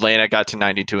 70, while Atlanta got to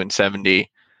 92 and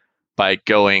 70 by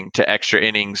going to extra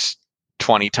innings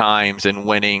 20 times and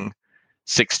winning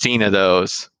 16 of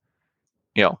those.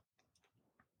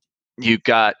 You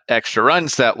got extra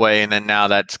runs that way, and then now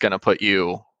that's going to put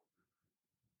you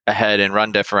ahead in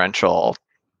run differential,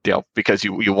 because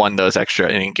you won those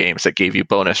extra inning games that gave you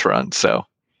bonus runs. So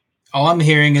all I'm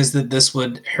hearing is that this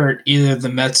would hurt either the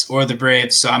Mets or the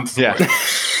Braves, so I'm for it.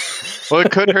 Well,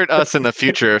 it could hurt us in the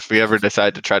future if we ever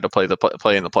decide to try to play in the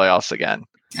playoffs again.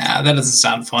 Yeah, that doesn't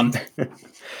sound fun.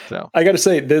 So I got to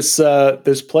say,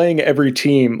 this playing every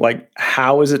team,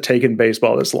 how has it taken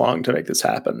baseball this long to make this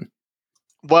happen?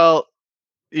 Well,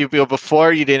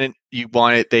 before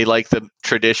they like the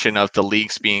tradition of the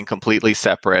leagues being completely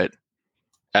separate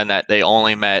and that they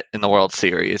only met in the World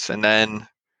Series. And then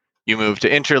you moved to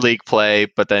interleague play,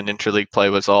 but then interleague play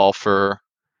was all for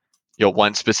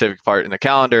one specific part in the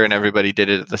calendar, and everybody did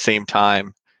it at the same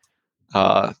time.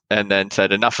 And then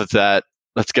said, enough of that,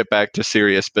 let's get back to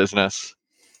serious business.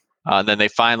 And then they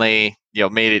finally,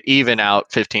 made it even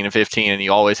out 15 and 15, and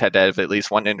you always had to have at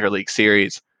least one interleague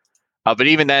series. But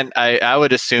even then, I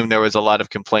would assume there was a lot of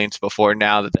complaints before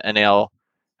now that the NL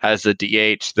has the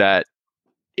DH that,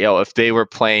 if they were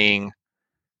playing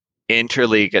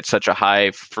interleague at such a high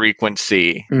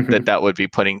frequency, that would be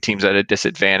putting teams at a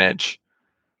disadvantage.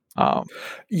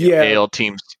 AL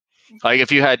teams,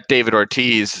 if you had David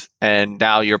Ortiz and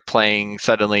now you're playing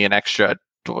suddenly an extra,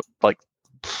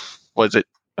 was it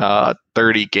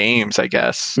 30 games, I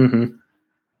guess,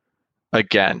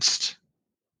 against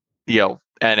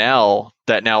NL,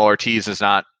 that now Ortiz is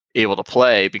not able to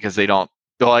play because they don't.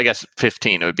 Well, I guess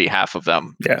 15, it would be half of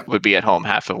them would be at home,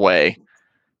 half away,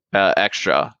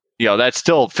 extra. That's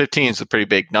still 15 is a pretty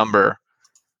big number.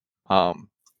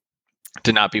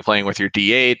 To not be playing with your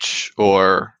DH,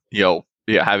 or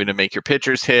having to make your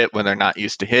pitchers hit when they're not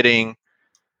used to hitting,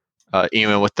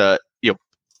 even with the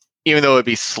even though it'd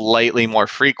be slightly more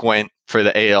frequent for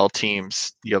the AL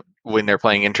teams, when they're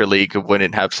playing interleague, it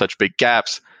wouldn't have such big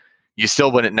gaps. You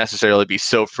still wouldn't necessarily be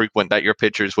so frequent that your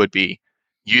pitchers would be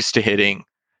used to hitting.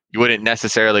 You wouldn't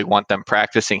necessarily want them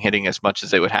practicing hitting as much as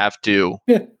they would have to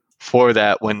for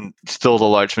that, when still the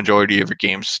large majority of your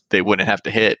games they wouldn't have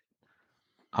to hit.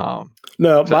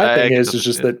 No, my thing is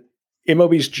just that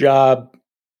MLB's job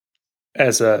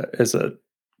as a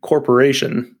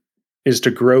corporation is to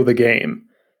grow the game.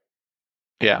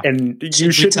 Yeah. And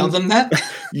you should tell them that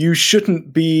you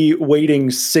shouldn't be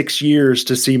waiting 6 years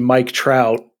to see Mike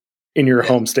Trout in your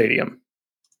home stadium.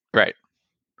 Right.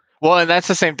 Well, and that's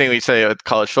the same thing we say with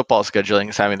college football scheduling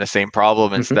is having the same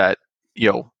problem, is that,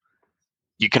 you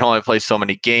can only play so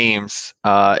many games,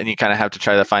 and you kind of have to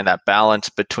try to find that balance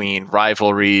between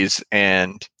rivalries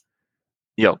and,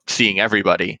 seeing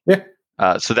everybody. Yeah.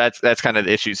 So that's kind of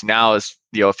the issues now is,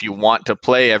 if you want to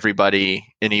play everybody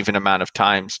an even amount of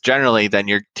times, generally, then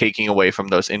you're taking away from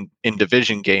those in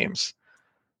division games.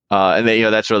 And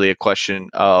then, that's really a question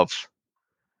of,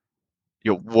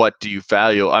 what do you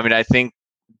value? I mean, I think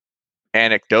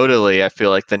anecdotally, I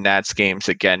feel like the Nats games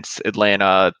against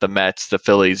Atlanta, the Mets, the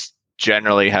Phillies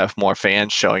generally have more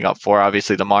fans showing up for.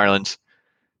 Obviously, the Marlins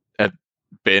have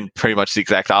been pretty much the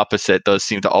exact opposite. Those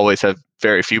seem to always have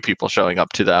very few people showing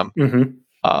up to them.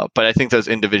 But I think those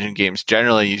in-division games,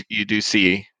 generally, you do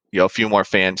see a few more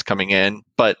fans coming in.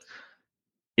 But,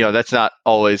 that's not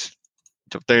always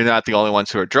 – they're not the only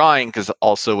ones who are drawing, because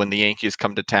also when the Yankees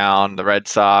come to town, the Red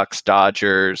Sox,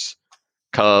 Dodgers,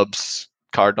 Cubs,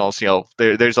 Cardinals,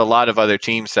 there's a lot of other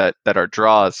teams that are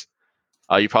draws.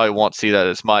 You probably won't see that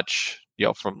as much,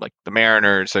 from like the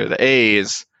Mariners or the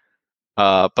A's.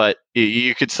 But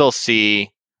you could still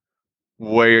see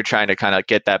where you're trying to kind of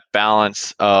get that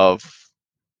balance of,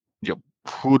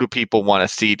 who do people want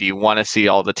to see? Do you want to see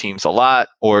all the teams a lot,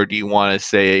 or do you want to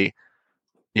say,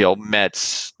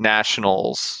 Mets,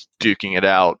 Nationals duking it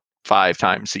out 5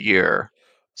 times a year,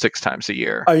 6 times a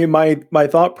year? I mean, my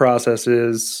thought process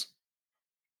is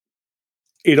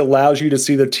it allows you to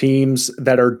see the teams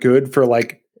that are good for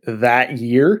like that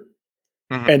year,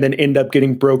 and then end up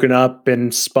getting broken up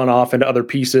and spun off into other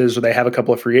pieces, or they have a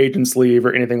couple of free agents leave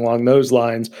or anything along those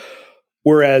lines.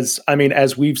 Whereas, I mean,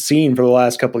 as we've seen for the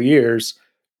last couple of years,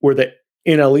 where the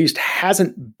NL East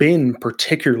hasn't been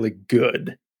particularly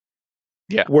good.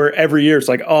 Yeah. Where every year it's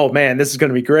like, oh man, this is going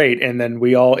to be great. And then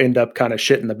we all end up kind of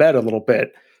shitting the bed a little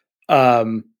bit.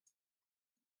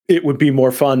 It would be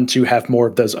more fun to have more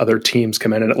of those other teams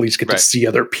come in and at least get to see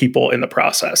other people in the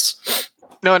process.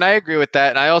 No, and I agree with that.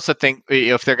 And I also think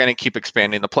if they're going to keep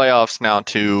expanding the playoffs now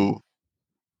to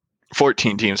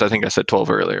 14 teams, I think I said 12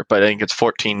 earlier, but I think it's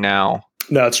 14 now.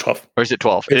 No, it's 12. Or is it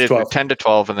 12? It's 12. 10 to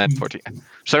 12 and then 14. For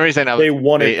some reason, I thought it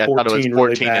was 14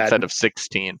 really instead of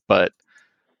 16, but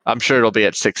I'm sure it'll be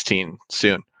at 16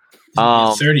 soon.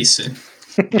 30 soon.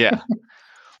 Yeah.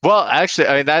 Well, actually,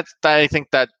 I mean, I think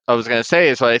that I was going to say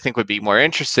is what I think would be more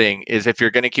interesting is if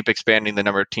you're going to keep expanding the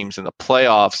number of teams in the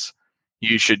playoffs,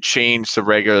 you should change the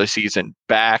regular season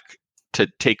back to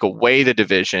take away the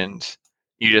divisions.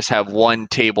 You just have one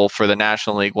table for the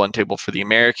National League, one table for the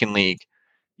American League.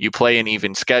 You play an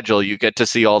even schedule. You get to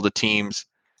see all the teams.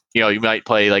 You might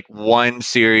play like one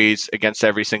series against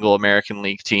every single American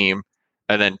League team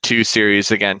and then 2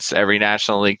 series against every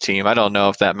National League team. I don't know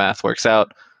if that math works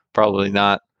out. Probably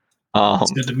not.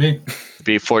 It's good to me.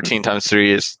 Be 14 times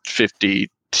 3 is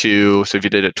 52. So if you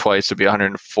did it twice, it'd be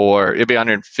 104. It'd be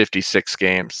 156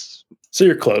 games. So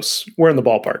you're close. We're in the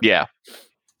ballpark. Yeah.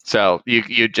 So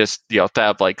you just to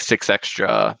have like 6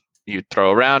 extra you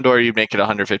throw around, or you make it a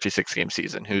 156 game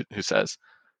season. Who says?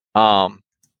 But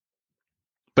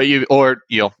you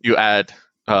add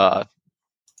 1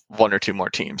 or 2 more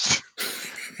teams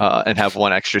and have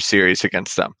 1 extra series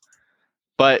against them.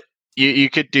 But you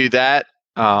could do that,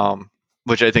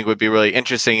 which I think would be really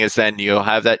interesting. Is then you'll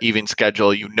have that even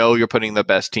schedule. You're putting the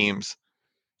best teams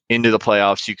into the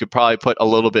playoffs. You could probably put a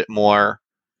little bit more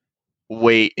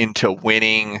weight into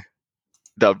winning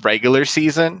the regular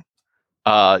season.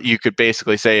 You could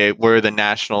basically say we're the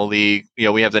National League.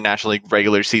 We have the National League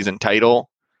regular season title,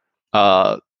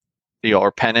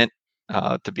 or pennant,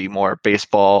 to be more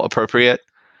baseball appropriate.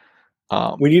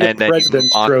 We need a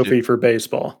President's Trophy for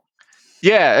baseball.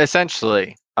 Yeah,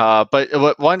 essentially.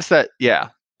 But once that,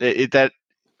 that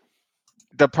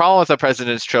the problem with the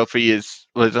President's Trophy is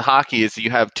with hockey is you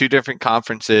have 2 different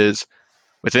conferences.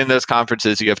 Within those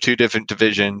conferences, you have 2 different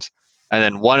divisions, and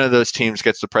then one of those teams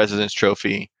gets the President's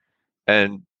Trophy.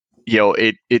 And,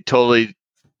 it totally,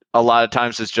 a lot of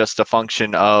times is just a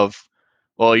function of,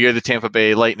 well, you're the Tampa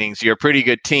Bay Lightning, so you're a pretty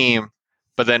good team,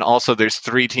 but then also there's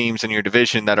 3 teams in your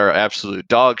division that are absolute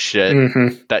dog shit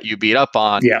that you beat up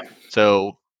on. Yeah.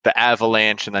 So the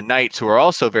Avalanche and the Knights, who are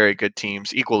also very good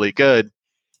teams, equally good,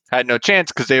 had no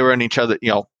chance because they were in each other,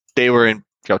 they were in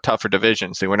tougher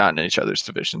divisions. They were not in each other's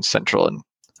divisions, Central and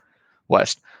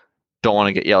West. Don't want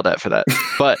to get yelled at for that.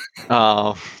 But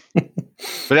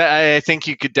but I think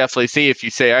you could definitely see if you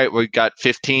say, all right, we've got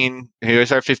 15,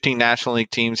 here's our 15 National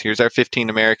League teams, here's our 15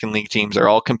 American League teams, they're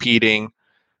all competing.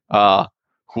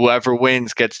 Whoever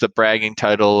wins gets the bragging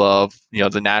title of,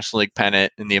 the National League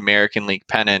pennant and the American League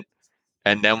pennant.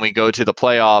 And then we go to the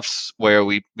playoffs where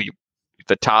we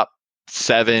the top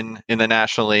 7 in the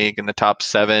National League and the top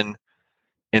 7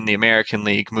 in the American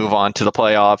League move on to the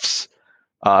playoffs.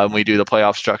 And we do the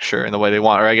playoff structure in the way they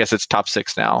want, or I guess it's top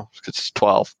 6 now because it's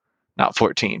 12, not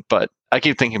 14. But I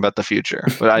keep thinking about the future,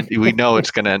 but we know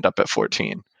it's going to end up at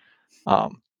 14.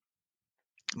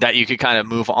 That you could kind of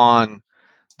move on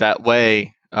that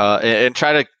way and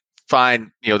try to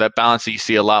find that balance that you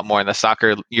see a lot more in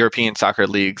the European soccer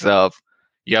leagues of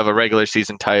you have a regular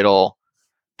season title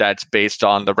that's based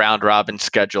on the round robin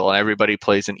schedule and everybody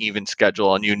plays an even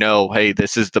schedule and hey,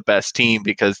 this is the best team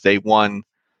because they won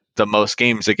the most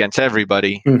games against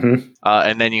everybody.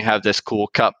 And then you have this cool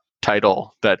cup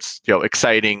title that's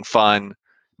exciting, fun,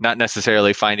 not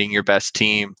necessarily finding your best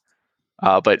team,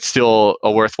 but still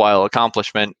a worthwhile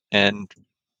accomplishment. And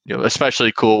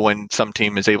especially cool when some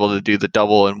team is able to do the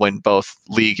double and win both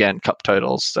league and cup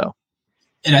titles. So,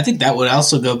 and I think that would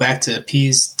also go back to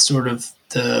appease sort of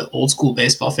the old school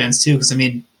baseball fans too, because I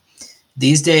mean,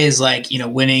 these days, like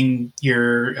winning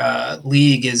your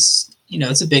league is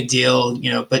it's a big deal,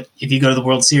 but if you go to the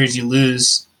World Series, you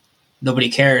lose, nobody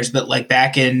cares. But like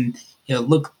back in,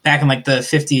 look back in like the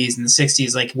 50s and the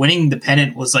 60s, like winning the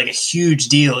pennant was like a huge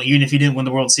deal. Even if you didn't win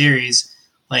the World Series,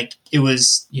 like it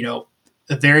was,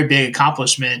 a very big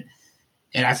accomplishment.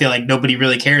 And I feel like nobody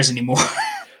really cares anymore.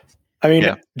 I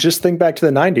mean, just think back to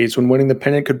the 90s when winning the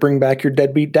pennant could bring back your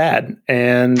deadbeat dad.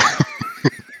 And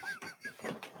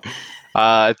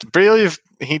I believe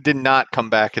he did not come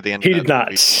back at the end. He of did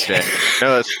that not. movie.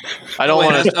 No, I don't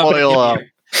want to spoil a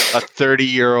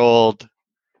 30-year-old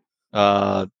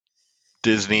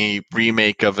Disney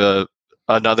remake of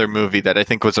another movie that I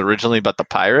think was originally about the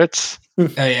Pirates. Oh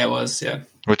yeah, it was. Yeah,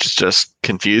 which is just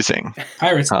confusing.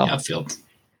 Pirates in the outfield.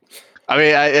 I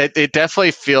mean, it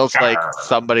definitely feels like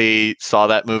somebody saw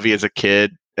that movie as a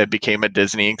kid and became a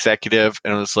Disney executive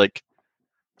and was like,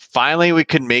 finally we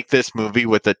could make this movie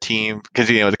with a team, because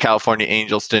the California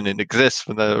Angels didn't exist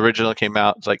when the original came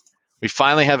out. It's like, we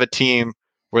finally have a team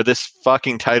where this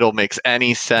fucking title makes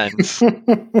any sense.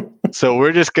 So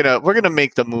we're gonna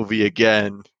make the movie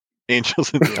again,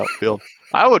 Angels in the Outfield.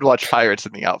 I would watch Pirates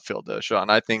in the Outfield though, Sean.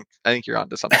 I think you're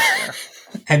onto something there.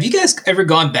 Have you guys ever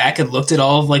gone back and looked at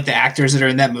all of like the actors that are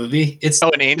in that movie?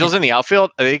 And Angels in the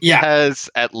Outfield, I think it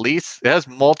has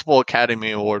multiple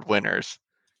Academy Award winners,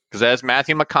 because it has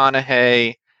Matthew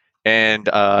McConaughey and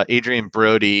Adrian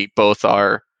Brody, both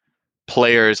are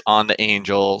players on the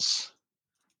Angels.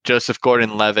 Joseph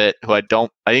Gordon-Levitt, who I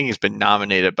think he's been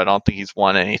nominated, but I don't think he's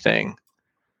won anything,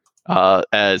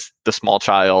 as the small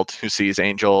child who sees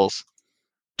angels.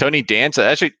 Tony Danza.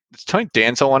 Actually, has Tony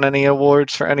Danza won any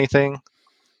awards for anything?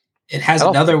 It has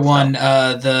another one.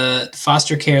 The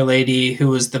foster care lady who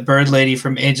was the bird lady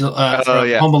from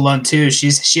Home Alone 2.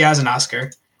 She has an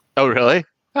Oscar. Oh, really?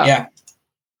 Oh. Yeah.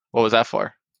 What was that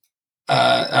for?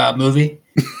 A movie.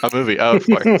 A movie. Oh, of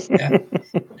course. Yeah.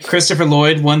 Christopher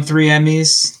Lloyd won 3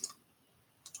 Emmys.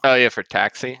 Oh yeah, for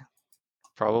Taxi,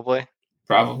 probably.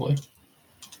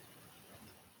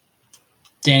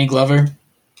 Danny Glover.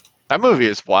 That movie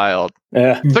is wild.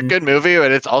 Yeah, it's a good movie,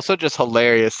 but it's also just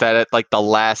hilarious that at like the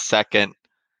last second,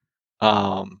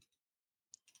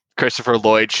 Christopher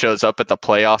Lloyd shows up at the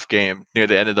playoff game near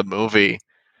the end of the movie,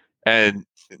 and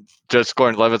Joseph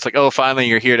Gordon-Levitt's like, "Oh, finally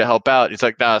you're here to help out." He's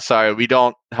like, "Nah, sorry, we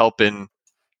don't help in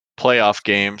playoff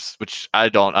games," which I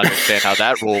don't understand how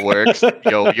that rule works.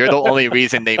 You're the only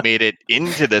reason they made it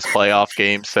into this playoff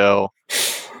game, so I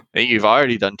think you've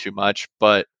already done too much.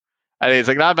 But I think it's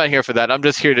like, no, I'm not here for that. I'm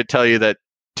just here to tell you that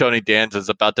Tony Danza is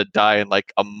about to die in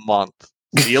like a month.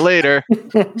 See you later.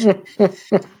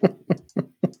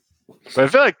 But I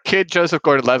feel like kid Joseph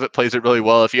Gordon-Levitt plays it really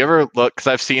well. If you ever look, because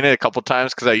I've seen it a couple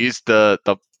times, because I used the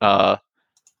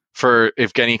for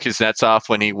Evgeny Kuznetsov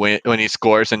when he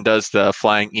scores and does the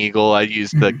flying eagle, I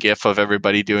use the GIF of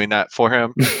everybody doing that for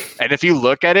him. And if you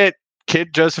look at it,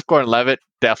 kid Joseph Gordon-Levitt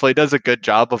definitely does a good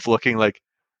job of looking like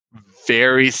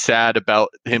very sad about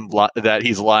him that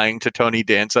he's lying to Tony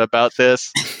Danza about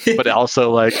this, but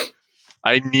also like,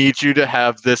 I need you to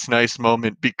have this nice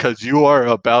moment because you are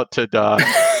about to die.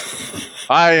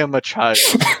 I am a child.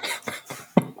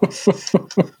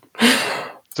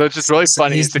 So it's just really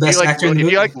funny. If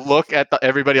you look at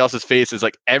everybody else's faces,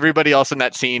 like everybody else in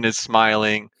that scene is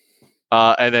smiling,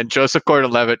 and then Joseph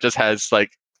Gordon-Levitt just has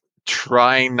like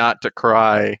trying not to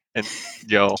cry, and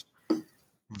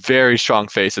very strong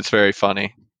face. It's very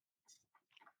funny.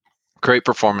 Great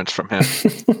performance from him.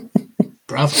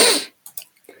 Bravo.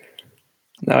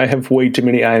 Now I have way too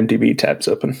many IMDb tabs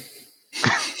open.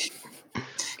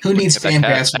 Who needs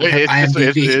Fangraphs?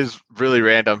 It is really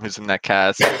random who's in that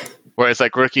cast. Whereas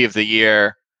like Rookie of the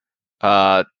Year, you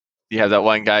have that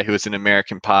one guy who was in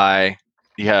American Pie.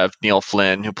 You have Neil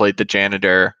Flynn, who played the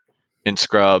janitor in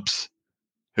Scrubs,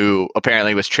 who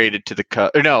apparently was traded to the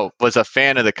Cubs. Or no, was a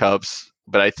fan of the Cubs,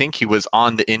 but I think he was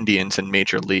on the Indians in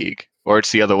Major League. Or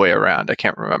it's the other way around. I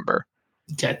can't remember.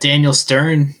 Got Daniel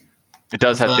Stern. It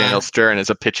does have Daniel Stern as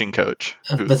a pitching coach.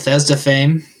 Of Bethesda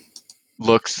fame.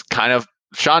 Looks kind of...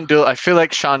 I feel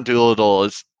like Sean Doolittle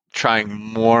is trying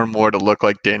more and more to look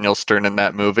like Daniel Stern in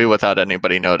that movie without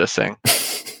anybody noticing.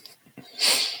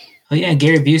 Oh yeah,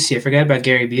 Gary Busey. I forgot about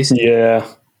Gary Busey. Yeah.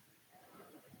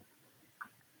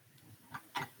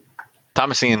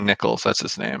 Thomas Ian Nichols, that's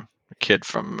his name. The kid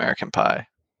from American Pie.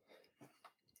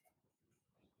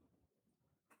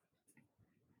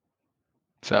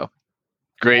 So,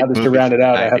 great. Just to round it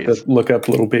out, I have to look up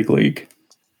Little Big League.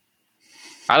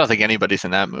 I don't think anybody's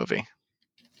in that movie.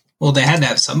 Well, they had to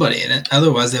have somebody in it.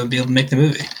 Otherwise, they would be able to make the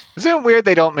movie. Isn't it weird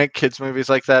they don't make kids' movies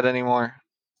like that anymore?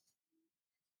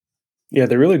 Yeah,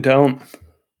 they really don't.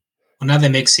 Well, now they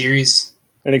make series.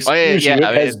 And excuse you, it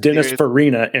has Dennis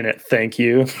Farina in it. Thank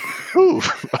you. Ooh,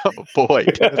 oh boy,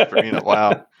 Dennis Farina.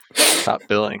 Wow, top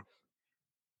billing.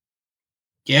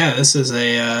 Yeah, this is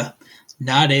a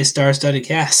not a star-studded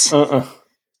cast. Uh-uh.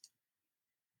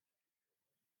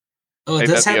 Oh, it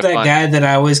does have that guy that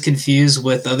I always confuse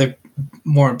with other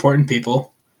more important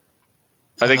people.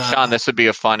 I think Sean, this would be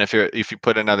a fun if you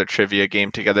put another trivia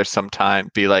game together sometime.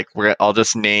 Be like, I'll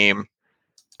just name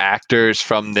actors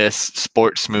from this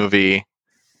sports movie,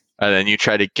 and then you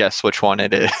try to guess which one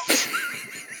it is.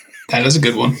 That is a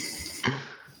good one.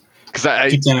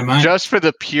 Because just for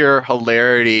the pure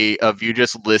hilarity of you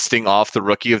just listing off the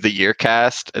Rookie of the Year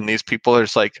cast, and these people are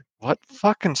just like, what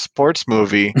fucking sports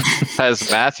movie has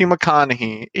Matthew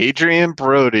McConaughey, Adrian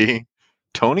Brody,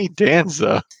 Tony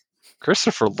Danza,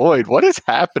 Christopher Lloyd? What is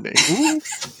happening?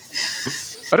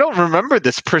 I don't remember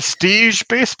this prestige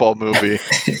baseball movie.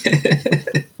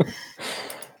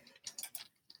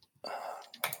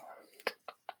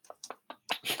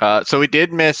 So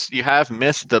you have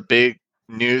missed the big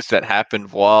news that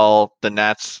happened while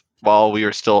we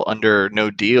were still under no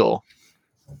deal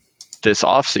this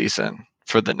offseason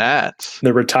for the Nats.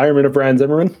 The retirement of Ryan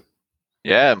Zimmerman?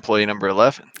 Yeah, employee number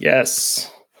 11. Yes.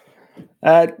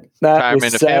 That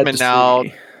retirement of him, and now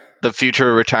the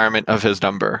future retirement of his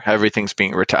number. Everything's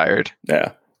being retired.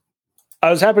 Yeah. I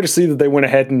was happy to see that they went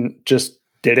ahead and just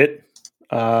did it.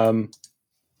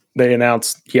 They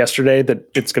announced yesterday that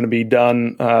it's going to be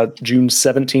done June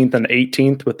 17th and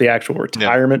 18th, with the actual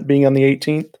retirement being on the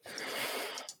 18th.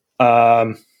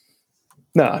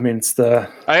 No, I mean, it's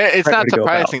not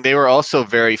surprising. They were also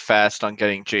very fast on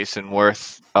getting Jason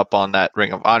Worth up on that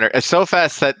Ring of Honor. It's so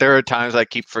fast that there are times I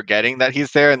keep forgetting that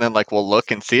he's there, and then we'll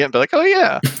look and see it and be like, oh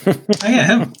yeah. Oh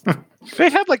yeah, him. They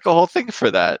had a whole thing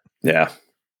for that. Yeah.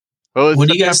 It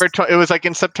was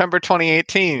in September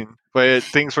 2018 where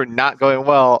things were not going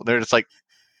well. They're just like,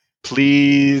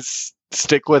 please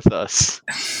stick with us.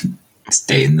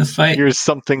 Stay in the fight. Here's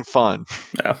something fun.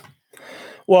 Yeah.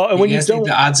 Well, and when you think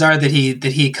the odds are that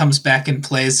he comes back and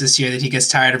plays this year, that he gets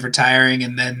tired of retiring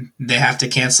and then they have to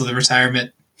cancel the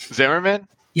retirement. Zimmerman?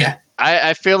 Yeah.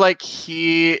 I feel like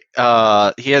he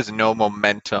has no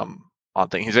momentum on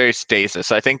things. He's very stasis.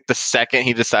 So I think the second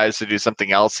he decides to do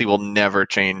something else, he will never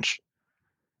change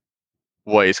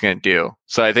what he's going to do.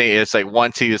 So I think it's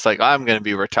once he's I'm going to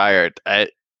be retired, I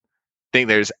think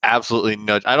there's absolutely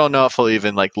no. I don't know if he'll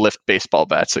even lift baseball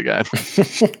bats again.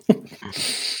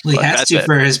 Well, he has to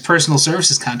for his personal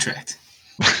services contract.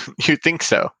 You think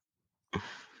so?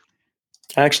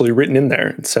 Actually, written in there,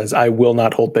 it says, "I will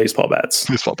not hold baseball bats."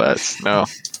 Baseball bats, no.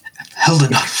 Held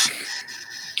enough.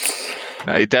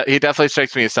 No, he definitely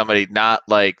strikes me as somebody not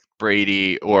like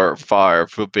Brady or Favre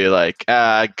would be like,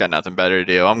 I got nothing better to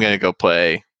do. I'm going to go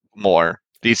play more.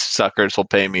 These suckers will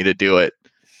pay me to do it.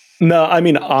 No, I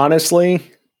mean, honestly,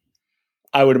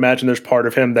 I would imagine there's part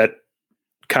of him that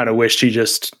kind of wished he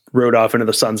just rode off into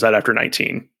the sunset after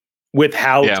 19. With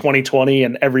how 2020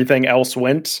 and everything else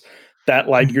went, that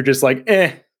you're just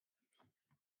eh.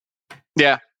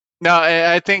 Yeah. No,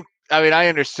 I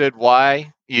understood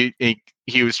why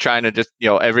he was trying to just,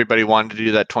 everybody wanted to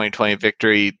do that 2020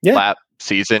 victory lap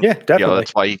season. Yeah, definitely.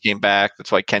 That's why he came back.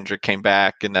 That's why Kendrick came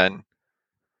back, and then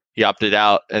he opted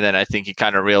out. And then I think he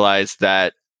kind of realized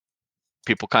that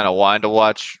people kind of wanted to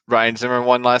watch Ryan Zimmerman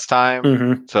one last time.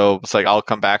 Mm-hmm. So it's I'll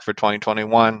come back for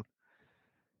 2021.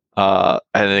 I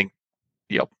think,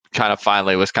 kind of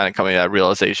finally was kind of coming to that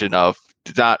realization of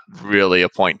it's not really a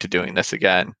point to doing this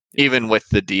again, even with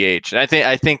the DH. And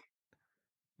I think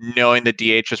knowing the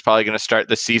DH was probably going to start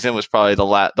the season was probably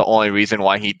the only reason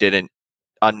why he didn't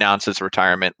announce his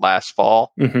retirement last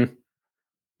fall. Mm-hmm.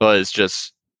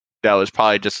 That was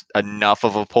probably just enough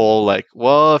of a pull.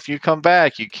 Well, if you come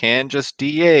back, you can just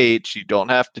DH. You don't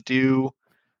have to do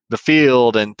the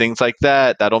field and things like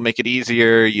that. That'll make it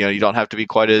easier. You don't have to be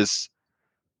quite as,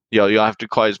 you don't have to do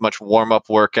quite as much warm up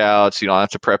workouts. You don't have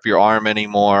to prep your arm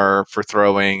anymore for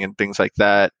throwing and things like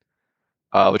that.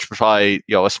 Which was probably,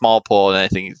 a small pull. And I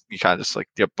think you kind of just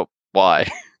but why?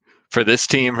 For this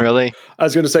team, really? I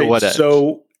was going to say,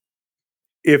 so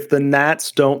if the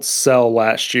Nats don't sell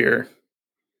last year,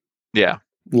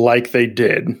 like they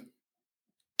did,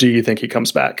 do you think he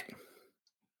comes back?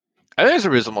 I think there's a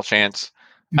reasonable chance.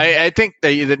 I think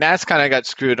the Nats kind of got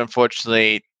screwed,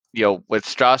 unfortunately, with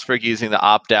Strasburg using the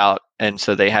opt-out, and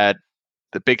so they had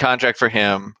the big contract for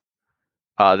him.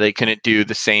 They couldn't do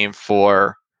the same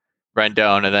for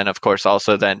Rendon, and then, of course,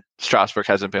 also then Strasburg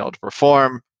hasn't been able to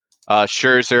perform.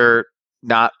 Scherzer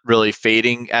not really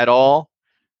fading at all,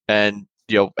 and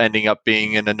ending up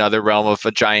being in another realm of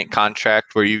a giant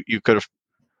contract where you could have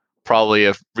probably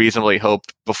have reasonably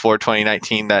hoped before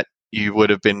 2019 that you would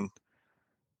have been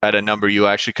at a number you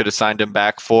actually could have signed him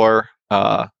back for,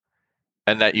 and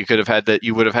that you could have had that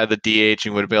you would have had the DH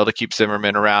and would have been able to keep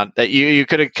Zimmerman around. That you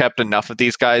could have kept enough of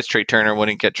these guys. Trey Turner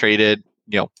wouldn't get traded.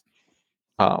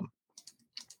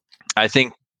 I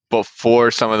think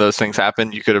before some of those things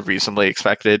happened, you could have reasonably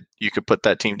expected you could put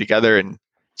that team together, and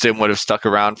Zim would have stuck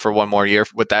around for one more year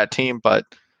with that team. But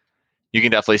you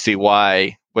can definitely see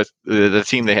why with the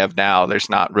team they have now, there's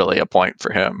not really a point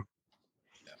for him.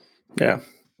 Yeah.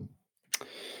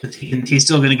 He's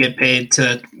still going to get paid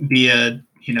to be a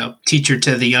teacher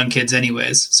to the young kids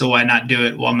anyways. So why not do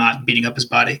it while not beating up his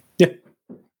body? Yeah.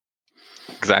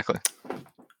 Exactly.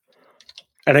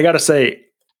 And I got to say,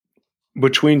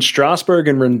 between Strasburg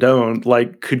and Rendon,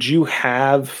 like, could you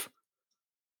have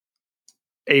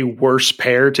a worse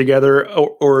pair together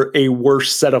or a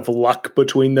worse set of luck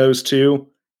between those two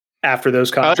after those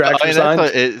contracts were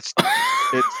signed? It's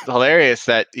hilarious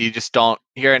that you just don't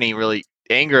hear any really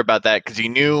anger about that, because you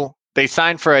knew they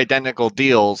signed for identical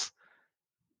deals.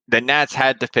 The Nats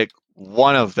had to pick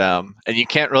one of them, and you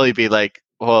can't really be like,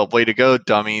 well, way to go,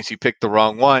 dummies, you picked the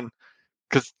wrong one,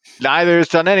 because neither has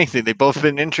done anything. They've both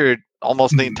been injured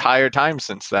almost the entire time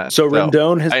since then. So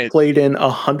Rendon has played in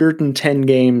 110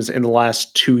 games in the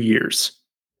last 2 years.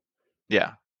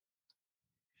 Yeah.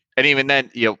 And even then,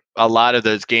 a lot of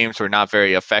those games were not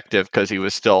very effective because it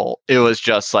was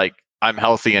just like, I'm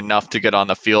healthy enough to get on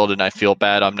the field and I feel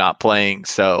bad I'm not playing,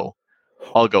 so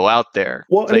I'll go out there.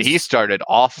 Well, so he started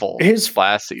awful. His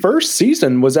last season. First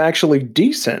season was actually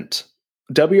decent.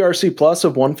 WRC plus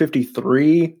of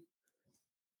 153,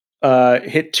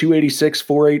 hit 286,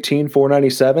 418,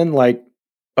 497, like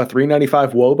a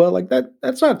 395 WOBA. Like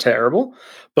that's not terrible.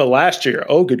 But last year,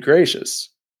 oh, good gracious.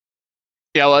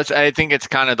 Yeah, well, I think it's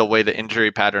kind of the way the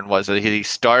injury pattern was. He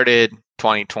started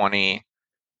 2020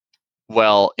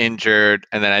 well injured,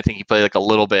 and then I think he played like a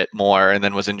little bit more and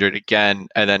then was injured again,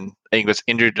 and then I think was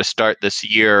injured to start this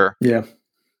year. Yeah.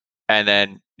 And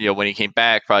then, when he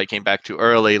probably came back too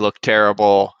early, looked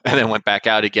terrible, and then went back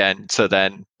out again. So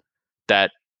then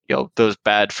that, those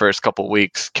bad first couple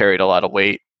weeks carried a lot of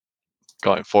weight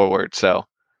going forward. So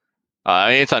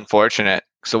it's unfortunate,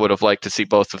 because I would have liked to see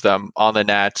both of them on the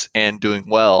Nats and doing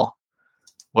well.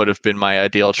 Would have been my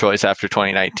ideal choice after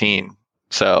 2019.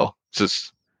 So this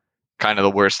is kind of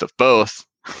the worst of both.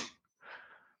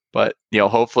 But,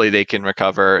 hopefully they can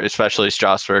recover, especially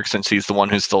Strasburg, since he's the one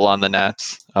who's still on the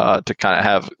Nats, to kind of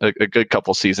have a good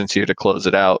couple seasons here to close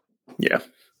it out. Yeah.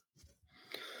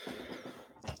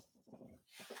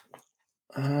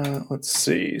 Let's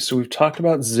see. So we've talked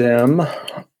about Zim.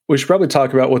 We should probably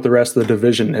talk about what the rest of the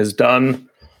division has done.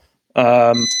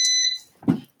 The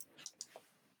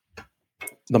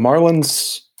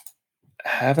Marlins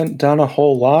haven't done a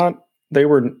whole lot. They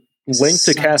were linked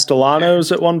to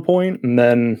Castellanos at one point, and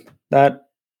then that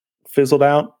fizzled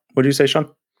out. What did you say, Sean?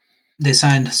 They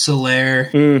signed Soler.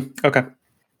 Okay.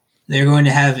 They're going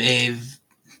to have they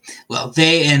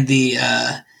and the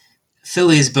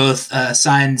Phillies both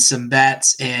signed some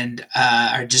bats and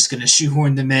are just going to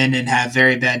shoehorn them in and have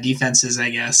very bad defenses, I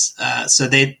guess. So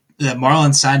the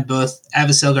Marlins signed both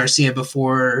Avisail Garcia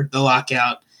before the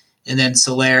lockout and then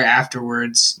Soler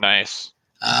afterwards. Nice.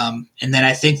 And then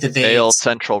I think that AL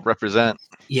Central represent.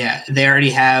 Yeah, they already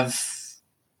have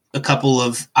a couple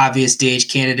of obvious DH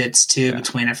candidates too.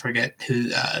 Between, I forget who,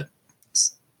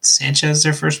 Sanchez,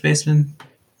 their first baseman.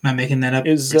 Am I making that up?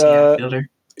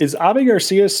 Is Avi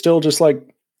Garcia still just like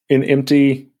an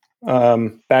empty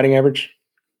batting average?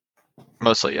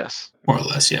 Mostly, yes. More or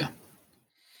less, yeah.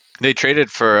 They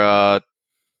traded for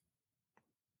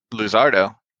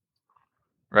Luzardo,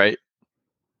 right?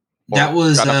 That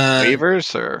was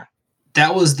waivers, or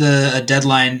that was the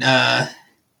deadline.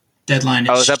 Deadline.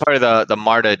 Oh, is that part of the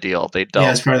Marta deal? They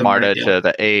dealt Marta to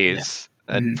the A's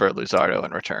and for Luzardo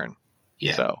in return.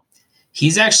 Yeah. So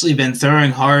he's actually been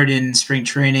throwing hard in spring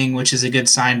training, which is a good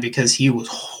sign because he was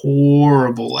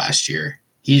horrible last year.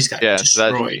 He's got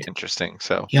destroyed. So that's interesting.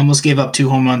 So he almost gave up 2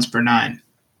 home runs per 9.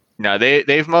 No,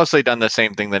 they've mostly done the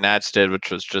same thing the Nats did, which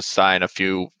was just sign a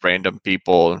few random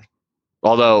people.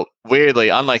 Although, weirdly,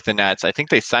 unlike the Nats, I think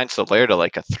they signed Soler to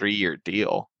like a 3-year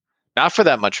deal. Not for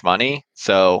that much money,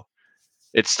 so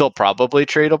it's still probably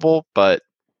tradable, but...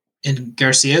 And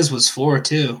Garcia's was 4,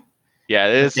 too. Yeah,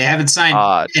 it is. They haven't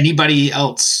signed anybody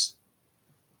else.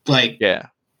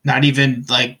 Not even,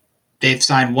 they've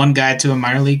signed one guy to a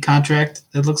minor league contract,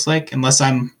 it looks like, unless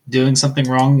I'm doing something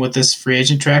wrong with this free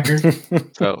agent tracker.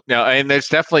 So, no, and there's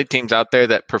definitely teams out there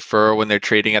that prefer when they're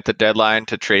trading at the deadline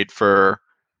to trade for...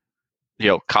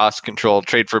 cost control,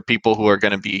 trade for people who are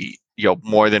going to be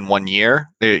more than 1 year.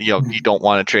 You don't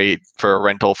want to trade for a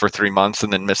rental for 3 months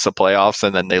and then miss the playoffs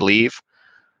and then they leave.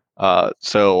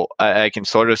 So I can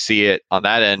sort of see it on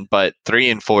that end, but 3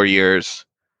 and 4 years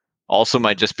also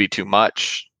might just be too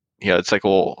much. It's like,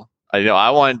 well, I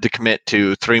wanted to commit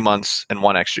to 3 months and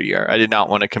 1 extra year. I did not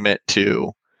want to commit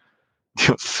to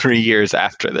 3 years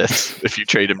after this. If you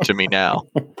trade him to me now,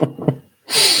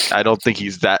 I don't think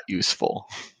he's that useful.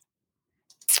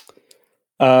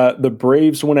 The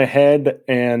Braves went ahead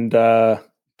and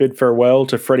bid farewell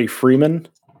to Freddie Freeman.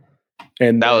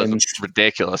 And that was a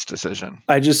ridiculous decision.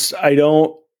 I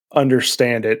don't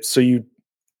understand it. So you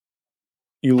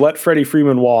let Freddie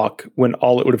Freeman walk when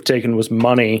all it would have taken was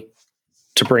money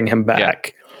to bring him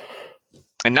back. Yeah.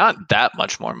 And not that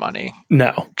much more money.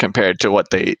 No. Compared to what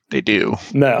they do.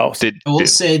 No. I will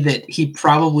say that he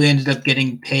probably ended up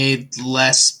getting paid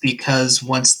less because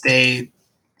once they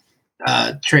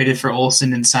traded for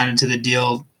Olsen and signed into the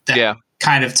deal, that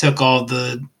kind of took all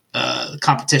the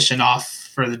competition off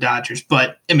for the Dodgers.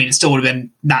 But, I mean, it still would have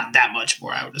been not that much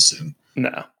more, I would assume.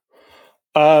 No.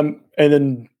 And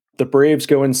then the Braves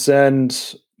go and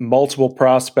send multiple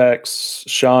prospects.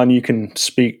 Sean, you can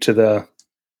speak to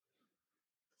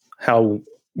how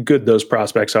good those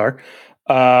prospects are.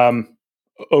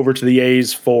 Over to the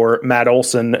A's for Matt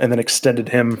Olson, and then extended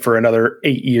him for another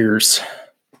 8 years.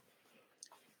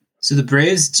 So the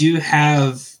Braves do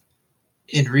have,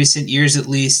 in recent years at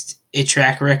least, a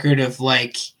track record of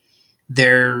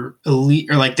their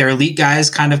elite guys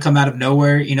kind of come out of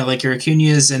nowhere. Like your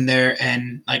Acuñas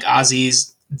and like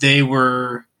Ozzy's, they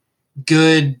were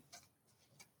good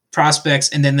prospects,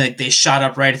 and then they shot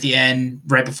up right at the end,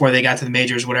 right before they got to the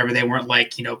majors, whatever. They weren't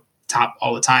top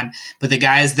all the time, but the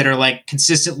guys that are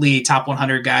consistently top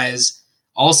 100 guys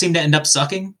all seem to end up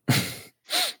sucking.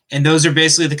 And those are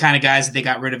basically the kind of guys that they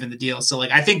got rid of in the deal. So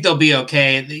I think they'll be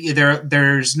okay.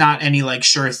 There's not any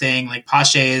sure thing.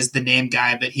 Pache is the name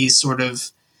guy, but he's sort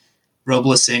of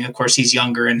Roblesing. Of course, he's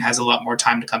younger and has a lot more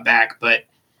time to come back, but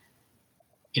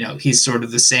he's sort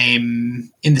of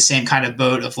in the same kind of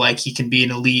boat of he can be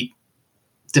an elite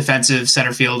defensive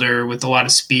center fielder with a lot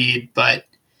of speed, but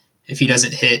if he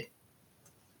doesn't hit,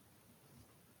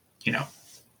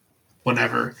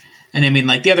 whatever. And I mean,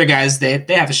 the other guys, they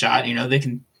have a shot, they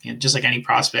can, just like any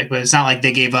prospect, but it's not like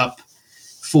they gave up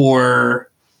for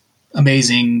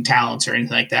amazing talents or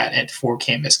anything like that at 4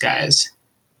 canvas guys.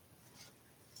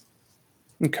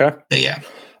 Okay. But yeah.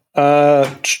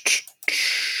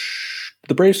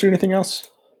 The Braves do anything else?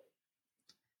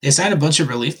 They signed a bunch of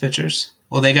relief pitchers.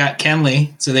 Well, they got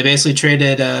Kenley, so they basically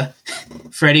traded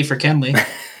Freddie for Kenley.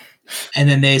 And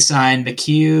then they signed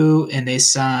McHugh, and they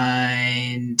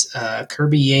signed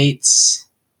Kirby Yates.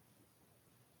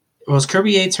 Was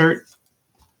Kirby Yates hurt?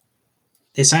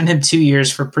 They signed him 2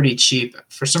 years for pretty cheap.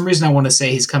 For some reason, I want to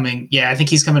say he's coming. Yeah, I think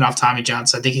he's coming off Tommy John,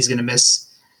 so I think he's going to miss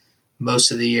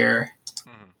most of the year.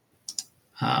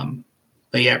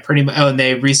 But yeah, pretty much. Oh, and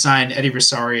they re-signed Eddie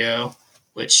Rosario,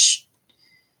 which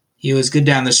he was good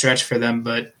down the stretch for them,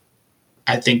 but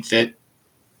I think that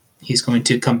he's going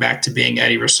to come back to being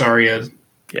Eddie Rosario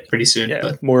pretty soon. Yeah,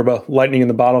 but more of a lightning in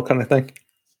the bottle kind of thing.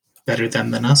 Better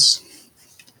them than us.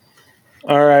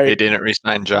 All right. They didn't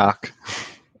re-sign Jock.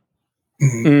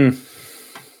 Mm.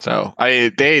 So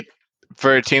they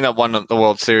for a team that won the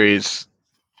World Series,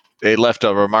 they left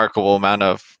a remarkable amount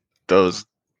of those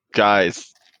guys.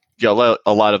 Let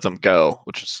a lot of them go,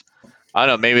 which is, I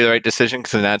don't know, maybe the right decision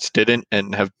because the Nats didn't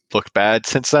and have looked bad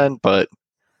since then. But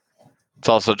it's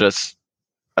also just,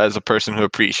 as a person who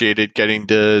appreciated getting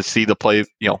to see the play,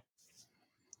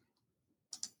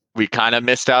 we kind of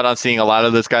missed out on seeing a lot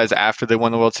of those guys after they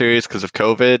won the World Series because of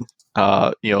COVID.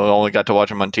 Only got to watch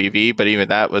them on TV, but even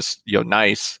that was,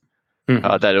 nice.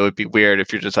 That it would be weird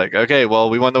if you're just okay, well,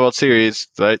 we won the World Series.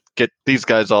 So get these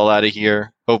guys all out of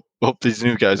here. Hope these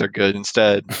new guys are good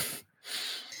instead.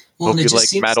 Well, hope you like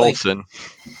Matt Olson.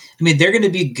 I mean, they're going to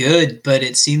be good, but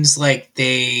it seems like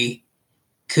they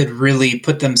could really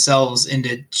put themselves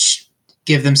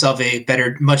give themselves a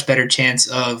much better chance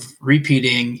of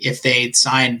repeating if they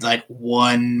signed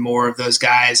one more of those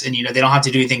guys. And, they don't have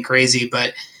to do anything crazy, but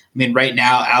I mean, right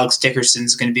now, Alex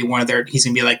Dickerson's going to be he's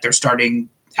going to be their starting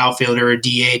outfielder or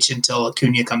DH until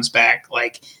Acuña comes back.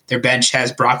 Their bench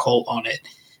has Brock Holt on it.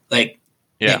 They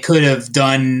could have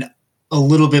done a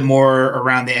little bit more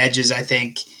around the edges, I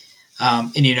think.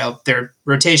 And, their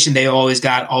rotation, they always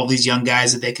got all these young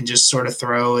guys that they can just sort of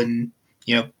throw and,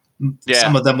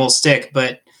 some of them will stick.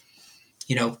 But,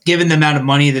 given the amount of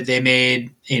money that they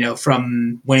made,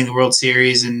 from winning the World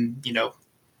Series and,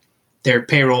 their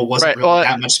payroll wasn't really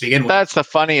that much to begin with. That's the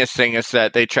funniest thing is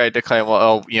that they tried to claim,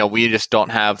 we just don't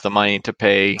have the money to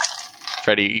pay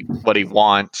Freddie what he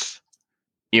wants.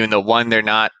 Even though one, they're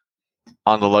not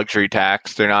on the luxury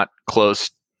tax, they're not close.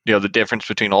 The difference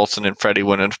between Olson and Freddie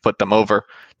wouldn't have put them over.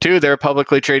 Two, they're a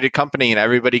publicly traded company, and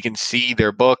everybody can see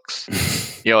their books,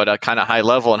 at a kind of high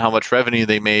level and how much revenue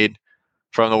they made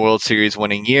from the World Series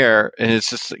winning year. And it's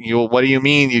just, what do you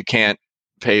mean you can't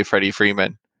pay Freddie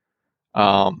Freeman?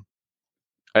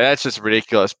 That's just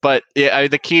ridiculous. But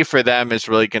the key for them is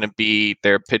really going to be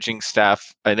their pitching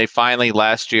staff. And they finally,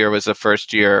 last year was the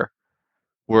first year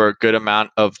where a good amount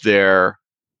of their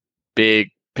big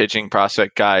pitching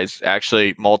prospect guys,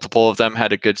 actually multiple of them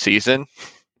had a good season,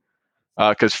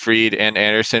 because Fried and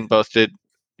Anderson both did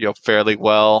fairly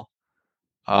well.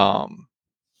 And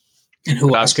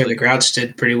Oscar the Grouch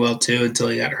did pretty well too until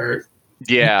he got hurt.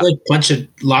 Yeah, like punch a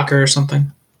locker or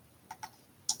something.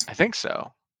 I think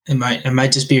so. It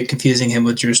might just be confusing him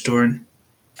with Drew Storen.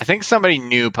 I think somebody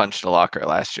new punched a locker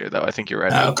last year, though. I think you're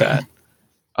right about that.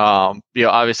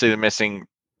 Obviously they're missing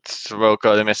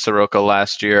Soroka. They missed Soroka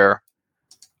last year,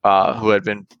 who had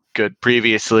been good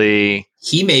previously.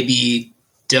 He may be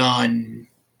done,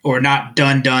 or not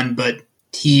done, but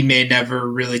he may never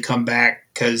really come back,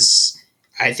 because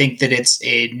I think that it's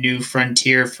a new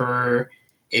frontier for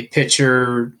a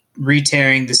pitcher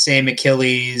re-tearing the same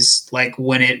Achilles, like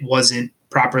when it wasn't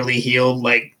properly healed.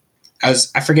 Like I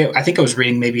think I was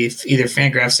reading maybe either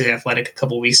Fangraphs or The Athletic a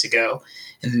couple weeks ago,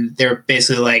 and they're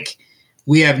basically like,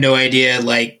 we have no idea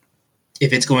like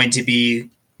if it's going to be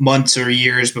months or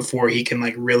years before he can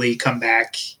like really come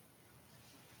back.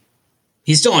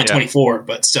 He's still only 24,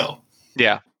 but still.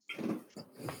 Yeah.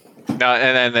 No,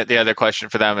 and then the other question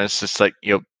for them is just like,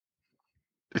 I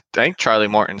think Charlie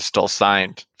Morton's still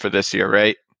signed for this year,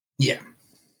 right? Yeah.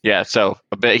 Yeah, so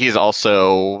he's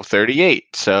also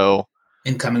 38, so.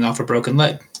 And coming off a broken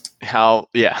leg. I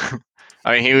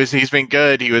mean, he's been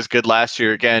good. He was good last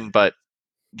year again, but,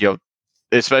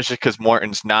 especially because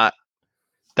Morton's not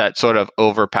that sort of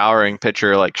overpowering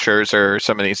pitcher like Scherzer,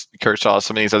 Kershaw,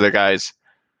 some of these other guys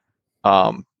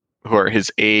who are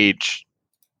his age.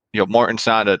 Morton's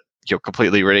not a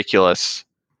completely ridiculous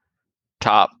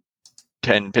top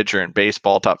 10 pitcher in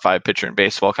baseball, top 5 pitcher in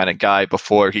baseball kind of guy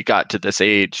before he got to this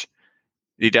age.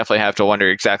 You definitely have to wonder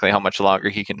exactly how much longer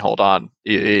he can hold on.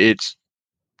 It's,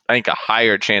 I think, a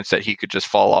higher chance that he could just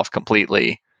fall off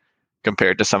completely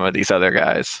compared to some of these other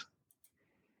guys,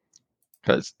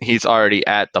 because he's already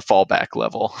at the fallback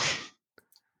level.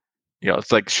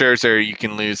 It's like Scherzer, you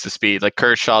can lose the speed. Like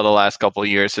Kershaw, the last couple of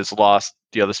years has lost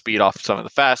the speed off some of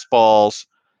the fastballs,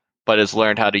 but has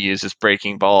learned how to use his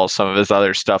breaking ball, some of his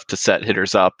other stuff to set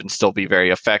hitters up and still be very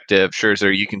effective.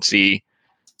 Scherzer, you can see,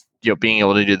 being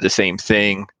able to do the same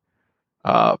thing.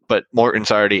 But Morton's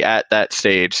already at that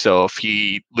stage, so if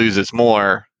he loses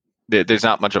more, there's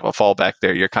not much of a fallback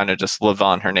there. You're kind of just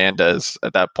Livan Hernandez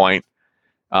at that point.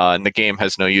 And the game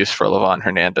has no use for Livan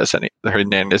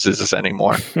Hernandez's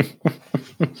anymore.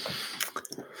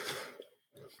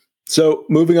 So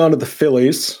moving on to the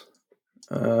Phillies,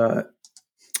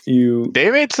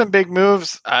 they made some big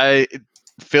moves.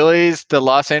 Phillies, the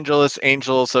Los Angeles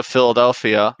Angels of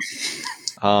Philadelphia.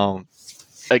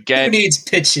 Again, who needs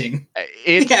pitching?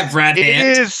 They have Brad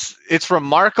Hand. It's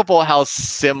remarkable how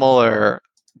similar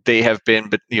they have been,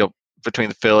 between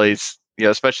the Phillies,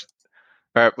 especially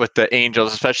with the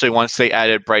Angels, especially once they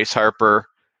added Bryce Harper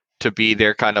to be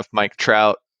their kind of Mike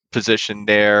Trout position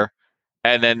there.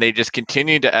 And then they just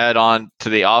continue to add on to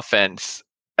the offense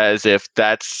as if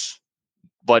that's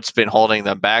what's been holding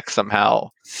them back somehow.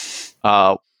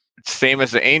 Same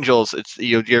as the Angels, it's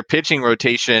your pitching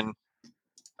rotation.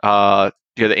 The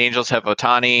Angels have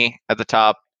Ohtani at the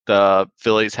top. The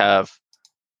Phillies have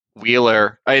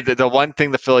Wheeler. The one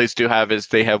thing the Phillies do have is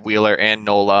they have Wheeler and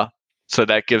Nola, so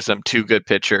that gives them 2 good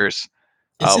pitchers.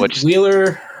 Isn't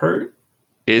Wheeler hurt?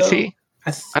 Is he?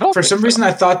 I don't. For some reason,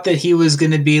 I thought that he was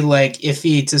going to be like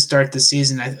iffy to start the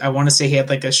season. I want to say he had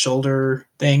like a shoulder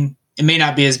thing. It may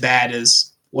not be as bad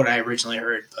as what I originally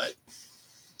heard, but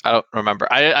I don't remember.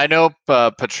 I know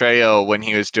Petreo, when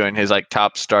he was doing his like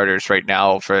top starters right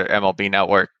now for MLB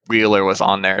Network, Wheeler was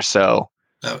on there. So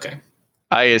okay,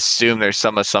 I assume there's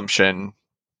some assumption.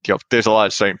 There's a lot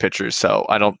of starting pitchers, so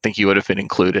I don't think he would have been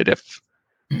included if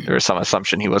there was some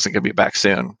assumption he wasn't going to be back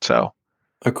soon. So.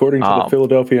 According to the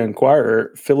Philadelphia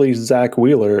Inquirer, Philly's Zach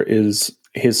Wheeler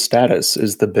his status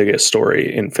is the biggest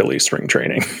story in Philly spring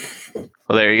training.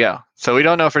 Well, there you go. So we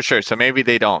don't know for sure. So maybe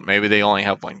they don't. Maybe they only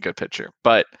have one good pitcher.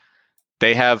 But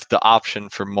they have the option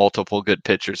for multiple good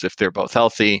pitchers if they're both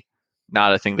healthy.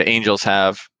 Not a thing the Angels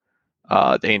have.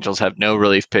 The Angels have no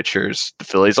relief pitchers. The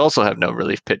Phillies also have no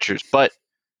relief pitchers. But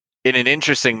in an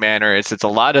interesting manner, it's a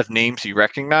lot of names you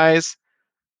recognize,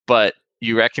 but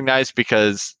you recognize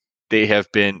because they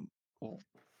have been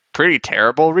pretty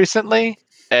terrible recently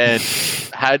and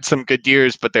had some good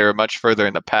years, but they were much further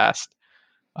in the past.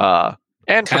 And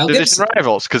Kyle from division Gibson.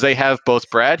 rivals, because they have both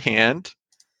Brad Hand,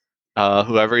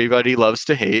 who everybody loves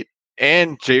to hate,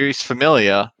 and Jeurys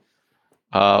Familia,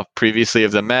 previously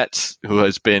of the Mets, who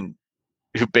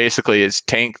basically has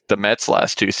tanked the Mets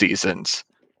last 2 seasons,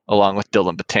 along with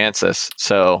Dylan Betances.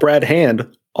 So Brad Hand,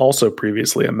 also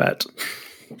previously a Met.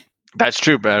 that's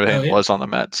true. Brad Hand was on the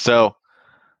Mets. So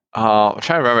I'm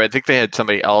trying to remember. I think they had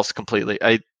somebody else completely.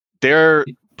 Their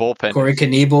bullpen. Corey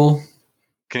Knievel.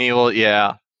 Knievel,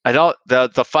 yeah. I don't.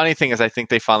 The funny thing is, I think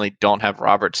they finally don't have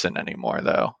Robertson anymore,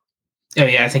 though. Oh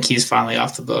yeah, I think he's finally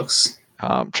off the books.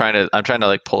 I'm trying to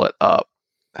like pull it up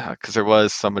because there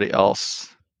was somebody else.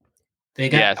 They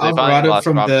got Alvarado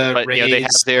from the Rays they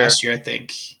have their, last year, I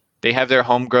think. They have their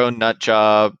homegrown nut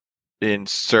job in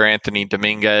Sir Anthony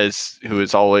Dominguez, who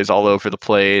is always all over the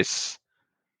place.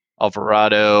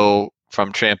 Alvarado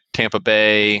from Tampa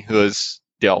Bay, who was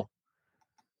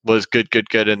good,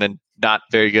 and then not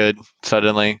very good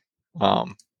suddenly.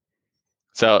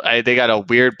 So they got a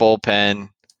weird bullpen.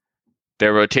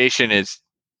 Their rotation is.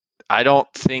 I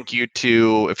don't think you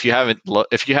two, if you haven't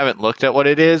looked at what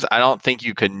it is, I don't think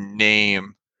you can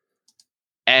name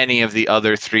any of the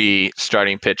other 3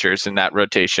 starting pitchers in that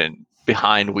rotation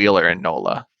behind Wheeler and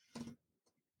Nola.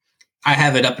 I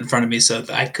have it up in front of me, so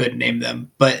I could name them.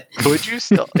 But could you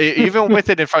still, even with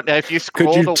it in front? If you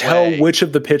scroll, could you tell which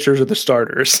of the pitchers are the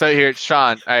starters? So here,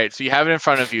 Sean. All right, so you have it in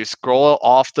front of you. Scroll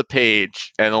off the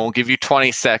page, and we'll give you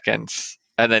 20 seconds,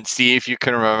 and then see if you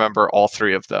can remember all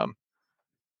 3 of them.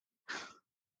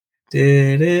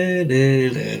 And then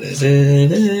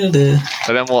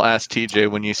we'll ask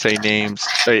TJ when you say names.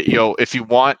 If you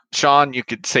want, Sean, you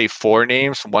could say 4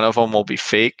 names. One of them will be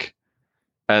fake,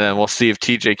 and then we'll see if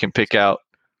TJ can pick out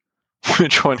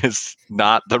which one is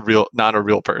not a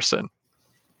real person.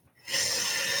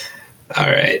 All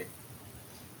right.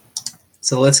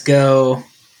 So let's go.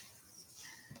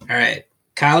 All right,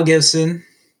 Kyle Gibson,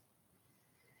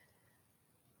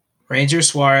 Ranger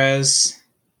Suarez,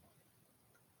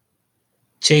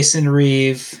 Chasen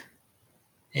Reeve,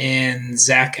 and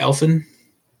Zach Eflin.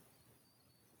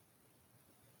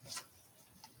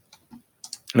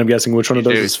 And I'm guessing which one of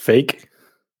those is fake?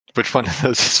 Which one of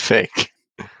those is fake?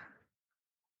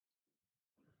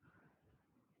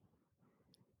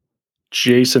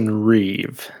 Jason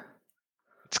Reeve.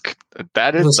 It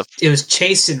was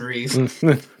Chasen Reeve.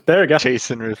 There we go.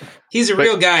 Chasen Reeve. He's a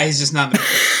real guy. He's just not.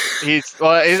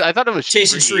 I thought it was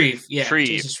Chasen Shreve. Yeah,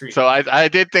 Shreve. So I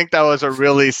did think that was a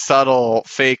really subtle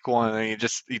fake one, and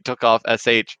you took off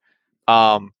SH.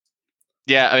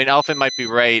 Yeah, I mean, Elfin might be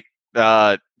right.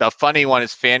 The funny one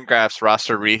is Fangraphs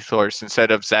roster resource.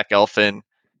 Instead of Zach Eflin,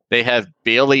 they have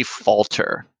Bailey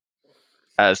Falter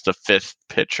as the 5th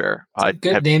pitcher.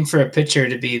 Good name for a pitcher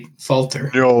to be Falter.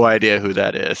 No idea who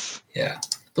that is. Yeah.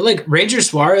 But like Ranger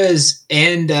Suarez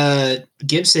and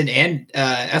Gibson and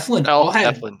Eflin all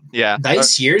had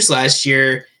nice years last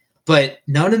year, but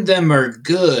none of them are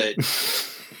good.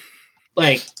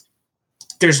 Like,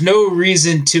 there's no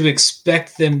reason to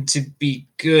expect them to be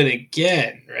good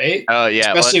again, right? Oh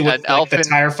yeah, especially with the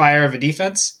tire fire of a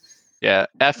defense. Yeah,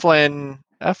 Eflin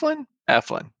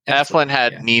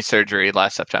had knee surgery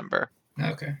last September.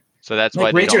 Okay. So that's why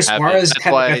Ranger Suarez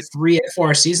had like a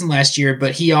 3-4 season last year,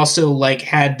 but he also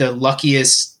had the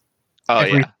luckiest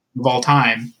of all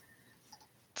time.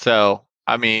 So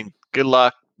I mean, good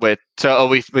luck with. So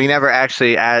we never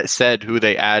actually said who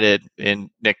they added in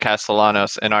Nick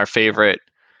Castellanos and our favorite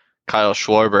Kyle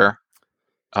Schwarber.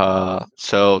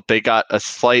 So they got a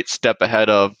slight step ahead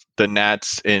of the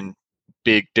Nats in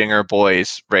Big Dinger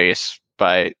Boys race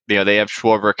by they have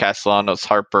Schwarber, Castellanos,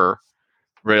 Harper,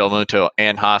 Realmuto,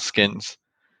 and Hoskins.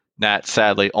 Nats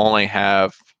sadly only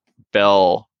have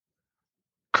Bell,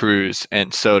 Cruz,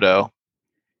 and Soto.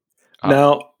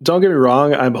 Now, don't get me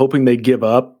wrong. I'm hoping they give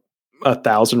up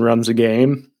 1,000 runs a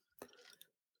game,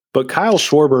 but Kyle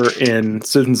Schwarber in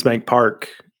Citizens Bank Park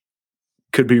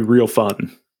could be real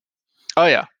fun. Oh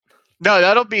yeah, no,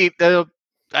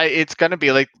 it's gonna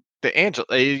be like the Angels.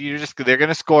 They're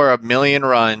gonna score 1 million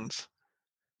runs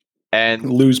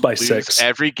and lose by 6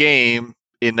 every game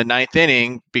in the 9th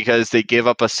inning because they give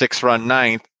up a 6-run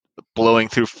 9th, blowing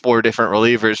through 4 different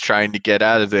relievers trying to get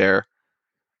out of there.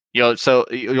 So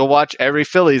you'll watch every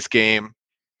Phillies game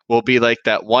will be like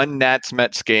that one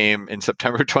Nats-Mets game in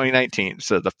September 2019.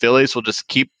 So the Phillies will just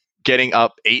keep getting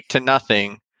up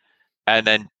 8-0 and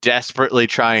then desperately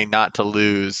trying not to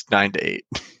lose 9-8.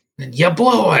 And you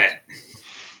blow it.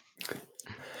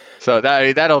 So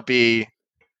that'll be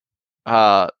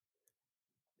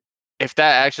if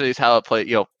that actually is how it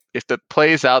plays, if it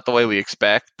plays out the way we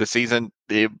expect the season,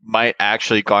 it might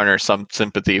actually garner some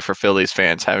sympathy for Phillies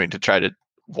fans having to try to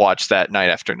watch that night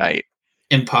after night.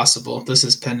 Impossible. This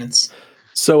is penance.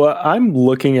 So I'm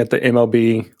looking at the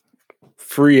MLB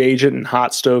free agent and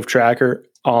hot stove tracker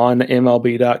on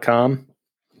MLB.com.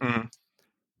 Mhm.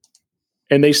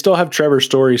 And they still have Trevor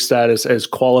Story's status as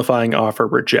qualifying offer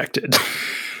rejected.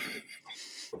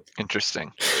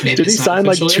 Interesting. Maybe Did he it's not sign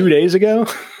like official 2 yet? days ago?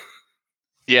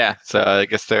 Yeah, so I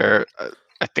guess I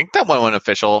think that one went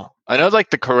official. I know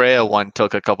like the Correa one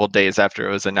took a couple days after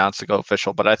it was announced to go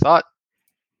official, but I thought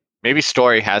maybe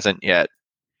Story hasn't yet.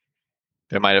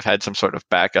 They might have had some sort of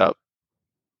backup.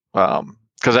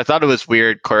 Because I thought it was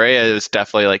weird. Correa was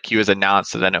definitely like he was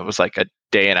announced, and then it was like a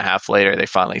day and a half later they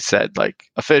finally said like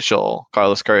official.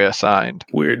 Carlos Correa signed.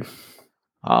 Weird.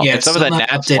 Yeah, and it's some still of the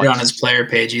not Nats updated ones, on his player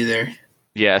page either.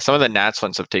 yeah, some of the Nats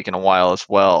ones have taken a while as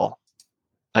well.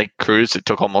 Like Cruz, it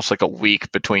took almost like a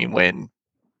week between when.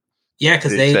 Yeah,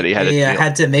 because They they said he had a deal.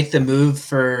 had to make the move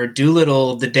for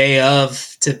Doolittle the day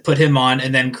of to put him on,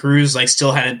 and then Cruz like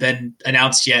still hadn't been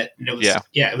announced yet. And it was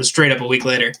it was straight up a week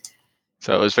later.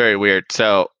 So it was very weird.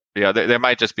 So there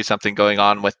might just be something going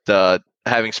on with the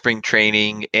having spring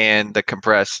training and the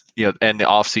compressed, and the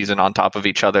off season on top of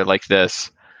each other like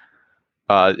this.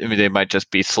 I mean, they might just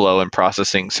be slow in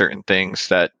processing certain things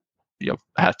that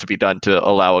have to be done to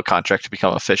allow a contract to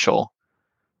become official.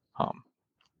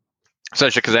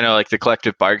 Especially because I know like the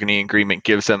collective bargaining agreement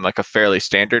gives them like a fairly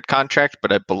standard contract,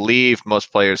 but I believe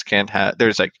most players can have.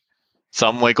 There's like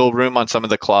some wiggle room on some of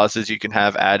the clauses you can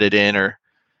have added in or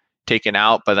taken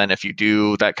out. But then if you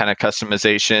do that kind of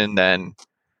customization, then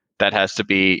that has to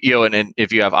be, and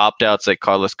if you have opt-outs like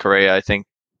Carlos Correa, I think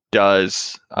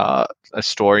does, a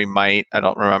Story might, I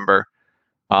don't remember.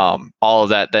 All of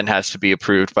that then has to be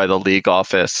approved by the league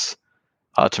office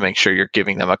to make sure you're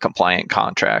giving them a compliant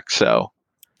contract. So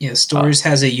yeah, Stories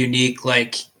has a unique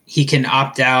he can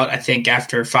opt out, I think,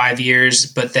 after 5 years,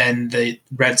 but then the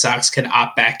Red Sox can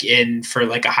opt back in for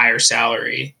like a higher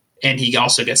salary, and he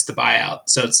also gets the buyout.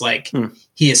 So it's like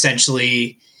he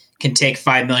essentially can take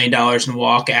 $5 million and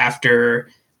walk after,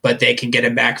 but they can get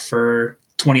him back for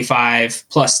 25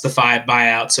 plus the 5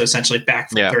 buyout. So essentially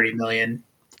back for 30 million.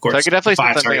 Of course, so I could definitely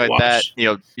see something like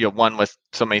that. One with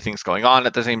so many things going on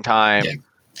at the same time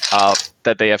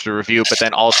that they have to review, but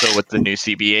then also with the new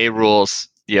CBA rules,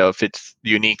 if it's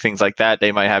unique things like that,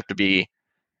 they might have to be,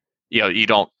 you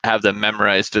don't have them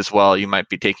memorized as well. You might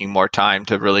be taking more time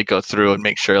to really go through and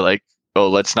make sure like, oh,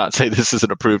 let's not say this is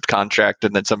an approved contract,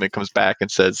 and then somebody comes back and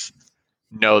says,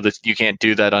 no, that you can't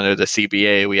do that under the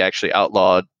CBA. We actually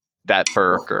outlawed that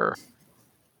perk, or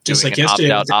just like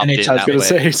yesterday. I was going to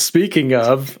say, speaking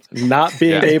of not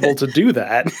being able to do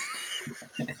that,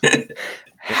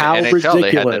 how NHL,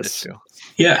 ridiculous!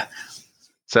 Yeah.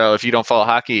 So if you don't follow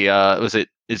hockey,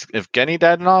 is Evgeny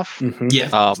Dadonov? Mm-hmm.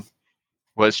 Yeah.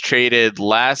 Was traded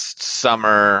last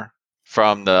summer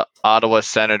from the Ottawa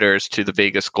Senators to the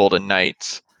Vegas Golden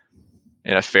Knights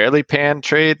in a fairly panned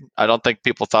trade. I don't think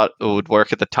people thought it would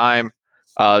work at the time.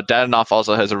 Dadonov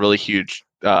also has a really huge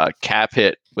cap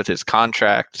hit with his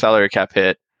contract, salary cap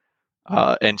hit.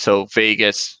 And so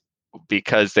Vegas,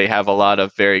 because they have a lot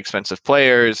of very expensive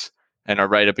players and are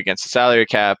right up against the salary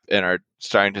cap and are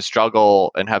starting to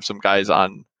struggle and have some guys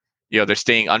on, they're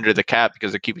staying under the cap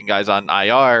because they're keeping guys on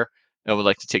IR, and would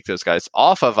like to take those guys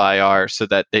off of IR so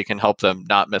that they can help them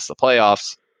not miss the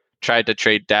playoffs. Tried to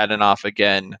trade Dadonov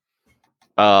again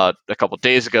a couple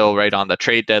days ago, right on the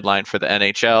trade deadline for the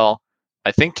NHL.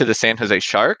 I think to the San Jose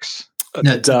Sharks.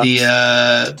 No, to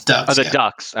the Ducks. Oh, the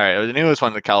Ducks. All right, I knew it was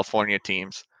one of the California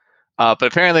teams. But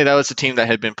apparently that was the team that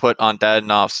had been put on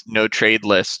Dadonov's no trade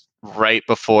list right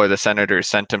before the Senators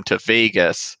sent him to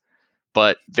Vegas.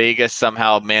 But Vegas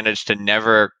somehow managed to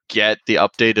never get the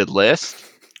updated list,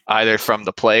 either from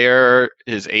the player,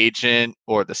 his agent,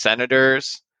 or the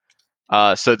Senators.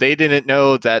 So they didn't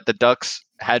know that the Ducks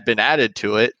had been added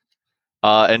to it,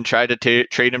 and tried to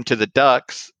trade him to the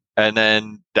Ducks. And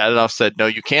then Dadonov said, no,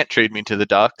 you can't trade me to the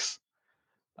Ducks.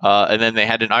 And then they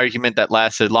had an argument that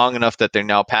lasted long enough that they're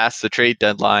now past the trade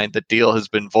deadline. The deal has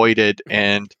been voided,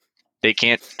 and they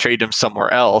can't trade him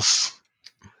somewhere else.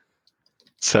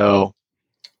 So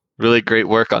really great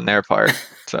work on their part.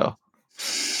 So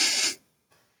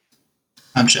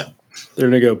I'm sure they're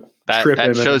going to go. That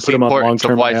shows the importance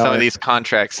of why some of these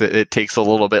contracts, it takes a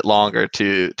little bit longer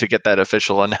to get that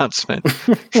official announcement.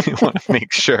 You want to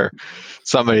make sure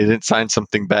somebody didn't sign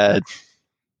something bad.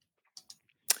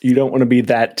 You don't want to be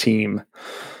that team.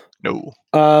 No.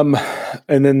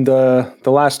 And then the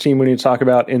last team we need to talk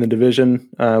about in the division,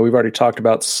 we've already talked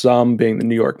about some being the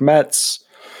New York Mets.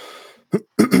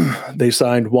 They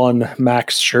signed one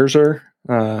Max Scherzer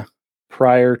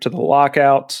prior to the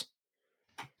lockout.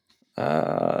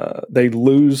 They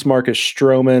lose Marcus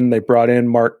Stroman. They brought in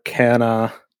Mark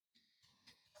Canha.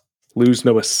 Lose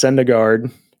Noah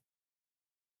Syndergaard.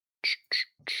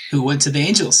 Who went to the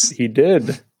Angels. He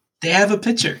did. They have a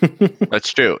pitcher.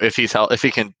 That's true. If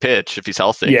he can pitch, if he's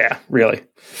healthy. Yeah, really.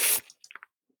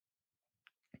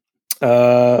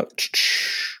 Let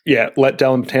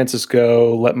Dellin Betances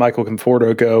go. Let Michael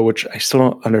Conforto go, which I still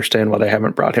don't understand why they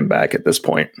haven't brought him back at this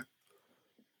point.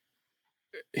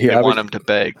 They want him to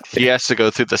beg. He has to go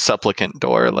through the supplicant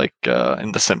door, like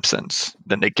in The Simpsons.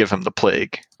 Then they give him the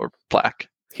plague or plaque.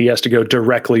 He has to go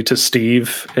directly to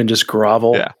Steve and just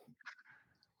grovel. Yeah,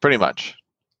 pretty much.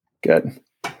 Good.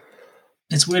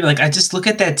 It's weird. Like, I just look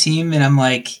at that team and I'm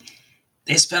like,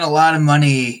 they spent a lot of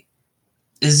money.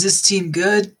 Is this team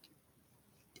good?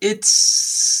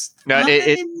 It's no.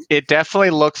 It definitely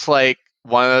looks like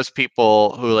one of those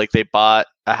people who like they bought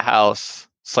a house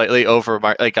slightly over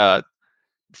like a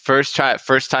first time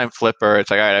flipper.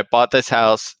 It's like, all right, I bought this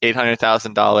house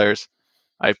 $800,000.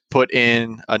 I put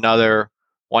in another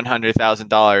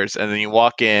 $100,000, and then you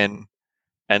walk in,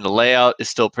 and the layout is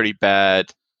still pretty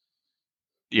bad.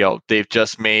 You know, they've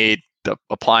just made the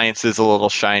appliances a little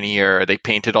shinier. They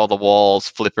painted all the walls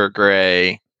flipper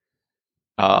gray.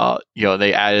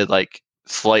 They added like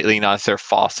slightly nicer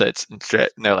faucets and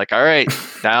shit. And they're like, all right,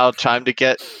 now time to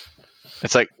get.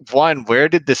 It's like, one, where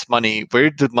did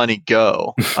the money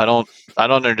go? I don't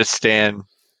understand.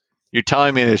 You're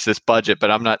telling me there's this budget,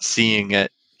 but I'm not seeing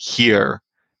it here.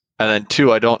 And then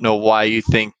two, I don't know why you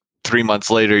think 3 months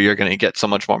later you're going to get so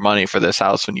much more money for this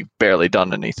house when you've barely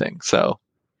done anything. So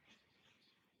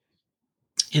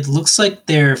it looks like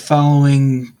they're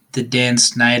following the Dan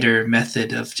Snyder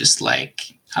method of just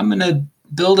like, I'm going to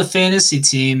build a fantasy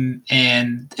team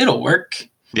and it'll work.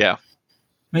 Yeah.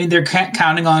 I mean, they're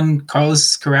counting on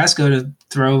Carlos Carrasco to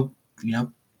throw,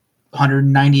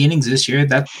 190 innings this year.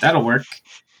 That'll work.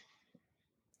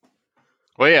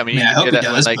 Well, yeah, I mean, I hope it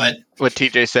does, like but what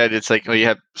TJ said, it's like, you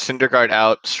have Syndergaard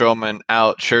out, Stroman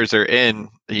out, Scherzer in.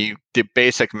 You did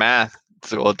basic math.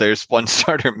 So there's one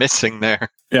starter missing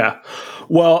there. Yeah.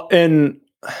 Well, and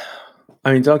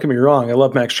I mean, don't get me wrong. I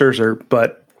love Max Scherzer,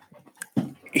 but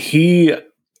he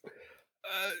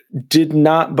did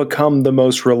not become the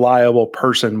most reliable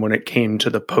person when it came to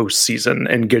the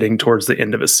postseason and getting towards the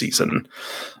end of a season.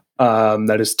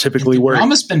 That is typically where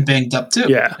Almost been banged up too.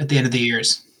 Yeah. At the end of the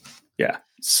years. Yeah.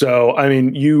 So, I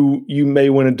mean, you may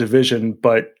win a division,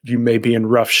 but you may be in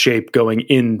rough shape going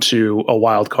into a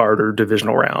wild card or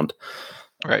divisional round.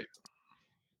 Right.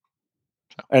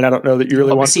 And I don't know that you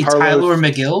really want to see Tyler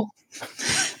McGill.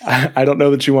 I don't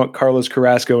know that you want Carlos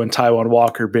Carrasco and Taijuan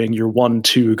Walker being your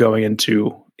 1-2 going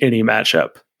into any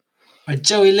matchup. Or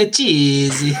Joey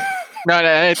Lucchesi. No,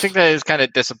 I think that is kind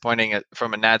of disappointing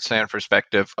from a Nats fan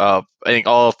perspective. I think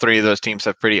all three of those teams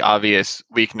have pretty obvious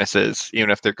weaknesses, even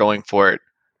if they're going for it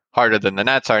harder than the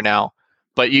Nats are now.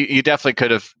 But you definitely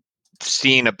could have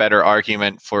seen a better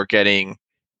argument for getting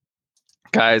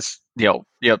guys,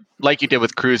 like you did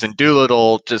with Cruz and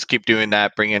Doolittle. Just keep doing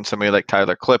that. Bring in somebody like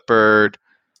Tyler Clippard,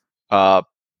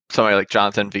 somebody like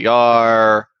Jonathan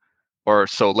Villar, or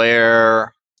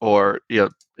Soler, or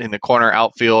in the corner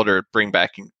outfield, or bring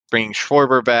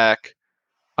Schwarber back.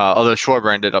 Although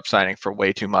Schwarber ended up signing for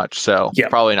way too much, so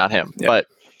probably not him. Yep.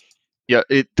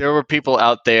 But there were people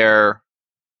out there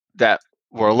that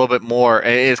were a little bit more.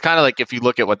 It's kind of like if you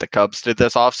look at what the Cubs did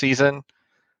this offseason,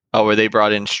 where they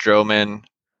brought in Stroman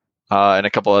and a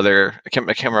couple other. I can't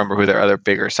remember who their other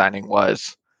bigger signing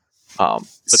was, but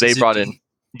Suzuki. They brought in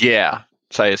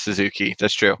Seiya Suzuki.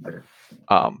 That's true.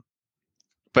 But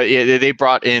they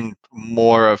brought in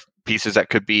more of pieces that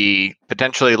could be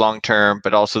potentially long term,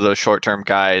 but also those short term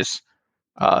guys,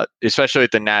 especially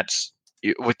with the Nats,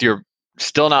 with your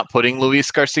still not putting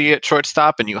Luis Garcia at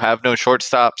shortstop, and you have no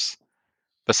shortstops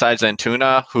besides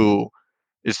Antuna, who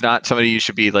is not somebody you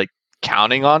should be like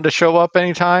counting on to show up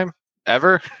anytime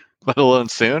ever, let alone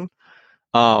soon.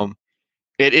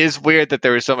 It is weird that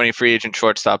there were so many free agent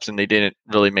shortstops and they didn't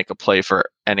really make a play for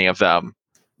any of them.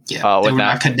 Yeah, they were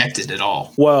not connected at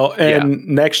all. Well, and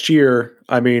next year,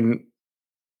 I mean,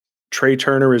 Trey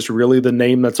Turner is really the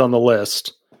name that's on the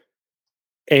list.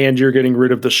 And you're getting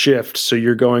rid of the shift, so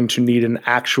you're going to need an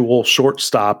actual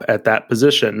shortstop at that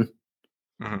position.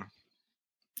 Mm-hmm.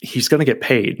 He's going to get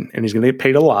paid, and he's going to get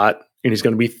paid a lot, and he's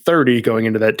going to be 30 going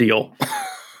into that deal.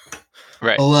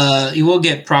 Right. Well, you will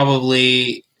get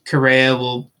probably Correa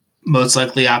will most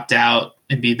likely opt out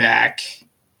and be back.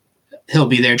 He'll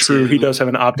be there True, too. he does have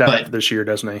an opt out this year,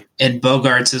 doesn't he? And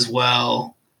Bogarts as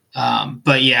well.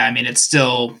 But yeah, I mean, it's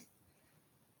still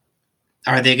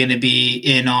are they going to be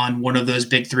in on one of those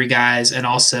big three guys? And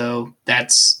also,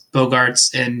 that's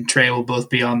Bogarts and Trey will both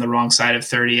be on the wrong side of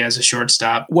 30 as a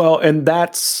shortstop. Well, and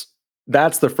that's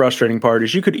the frustrating part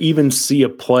is you could even see a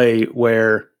play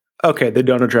where, okay, they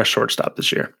don't address shortstop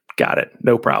this year. Got it.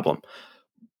 No problem.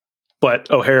 But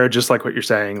O'Hara, just like what you're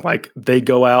saying, like they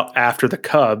go out after the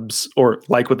Cubs, or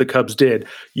like what the Cubs did,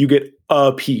 you get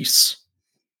a piece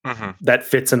that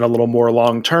fits in a little more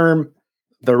long term.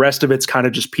 The rest of it's kind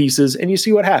of just pieces, and you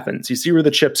see what happens. You see where the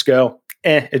chips go.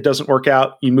 It doesn't work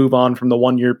out. You move on from the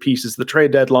 1 year pieces, the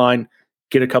trade deadline,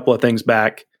 get a couple of things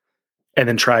back, and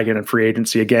then try again in free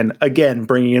agency again,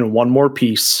 bringing in one more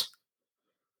piece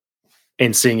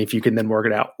and seeing if you can then work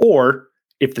it out. Or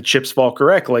if the chips fall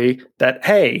correctly, that,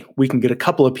 hey, we can get a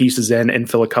couple of pieces in and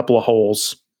fill a couple of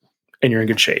holes and you're in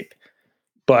good shape.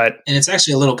 And it's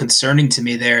actually a little concerning to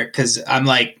me there, because I'm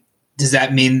like, does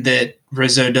that mean that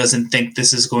Rizzo doesn't think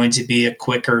this is going to be a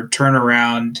quicker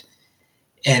turnaround?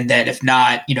 And that if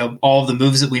not, all of the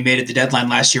moves that we made at the deadline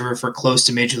last year were for close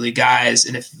to major league guys.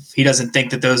 And if he doesn't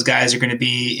think that those guys are going to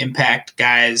be impact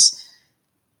guys,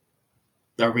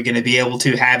 are we going to be able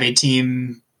to have a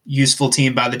useful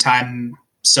team by the time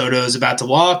Soto's about to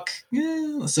walk?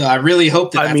 Yeah. So I really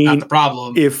hope that's not the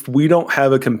problem. If we don't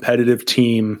have a competitive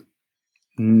team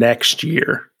next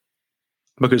year,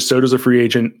 because Soto's a free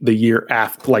agent the year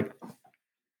after,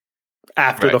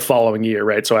 after the following year,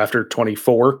 right? So after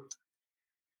 24.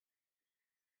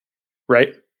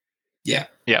 Right? Yeah.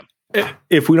 Yeah.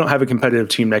 If we don't have a competitive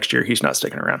team next year, he's not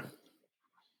sticking around.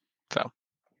 So,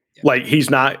 he's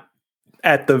not,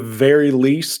 at the very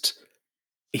least,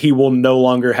 he will no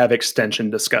longer have extension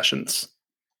discussions.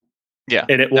 Yeah.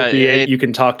 And it will be you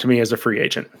can talk to me as a free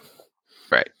agent.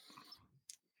 Right.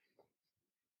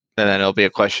 And then it'll be a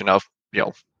question of,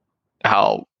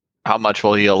 how much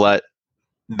will he let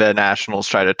the Nationals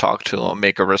try to talk to him,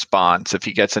 make a response? If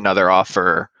he gets another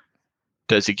offer,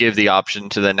 does he give the option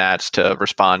to the Nats to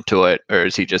respond to it? Or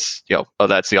is he just, oh,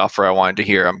 that's the offer I wanted to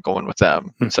hear, I'm going with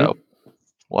them. Mm-hmm. So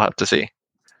we'll have to see.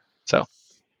 So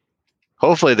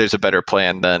hopefully there's a better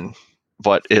plan than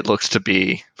what it looks to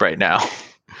be right now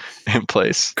in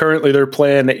place. Currently their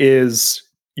plan is,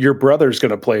 your brother's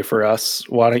going to play for us.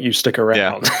 Why don't you stick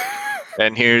around? Yeah.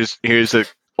 And here's an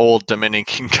old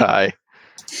Dominican guy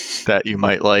that you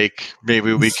might like.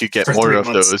 Maybe we could get more of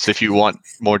those if you want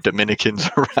more Dominicans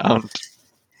around.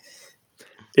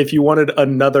 If you wanted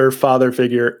another father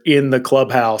figure in the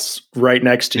clubhouse right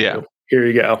next to you, here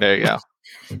you go. There you go.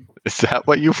 Is that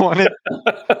what you wanted?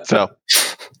 So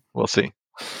we'll see.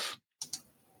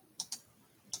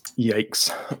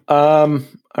 Yikes. All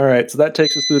right. So that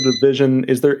takes us to the division.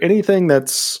 Is there anything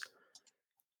that's,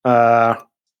 what's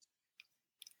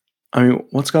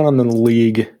going on in the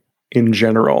league in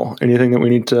general? Anything that we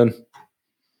need to?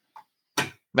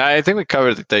 No, I think we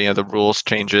covered the rules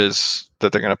changes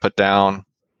that they're going to put down.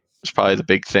 It's probably the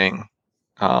big thing.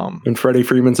 And Freddie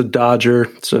Freeman's a Dodger,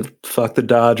 so fuck the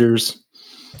Dodgers.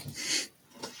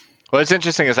 What's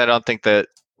interesting is I don't think that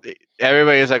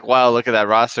everybody is like, wow, look at that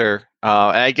roster.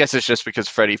 And I guess it's just because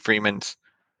Freddie Freeman's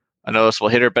a noticeable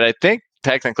hitter, but I think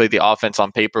technically the offense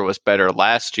on paper was better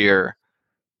last year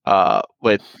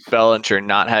with Bellinger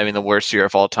not having the worst year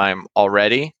of all time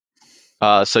already.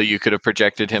 So you could have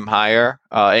projected him higher.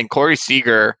 And Corey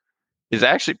Seager is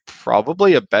actually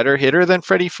probably a better hitter than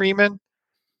Freddie Freeman.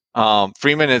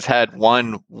 Freeman has had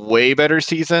one way better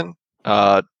season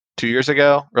 2 years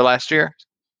ago, or last year,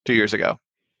 2 years ago.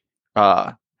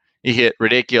 He hit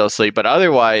ridiculously, but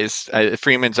otherwise,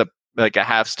 Freeman's a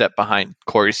half step behind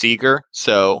Corey Seager.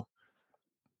 So,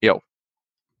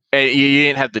 and you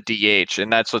didn't have the DH,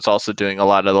 and that's what's also doing a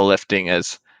lot of the lifting.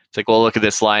 Is it's like, well, look at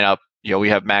this lineup. We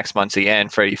have Max Muncy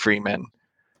and Freddie Freeman,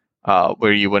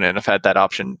 where you wouldn't have had that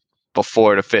option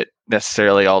before to fit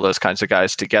necessarily all those kinds of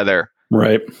guys together.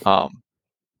 Right. But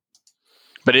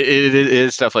it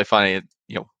is definitely funny.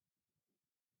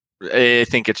 I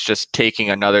think it's just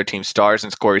taking another team's stars,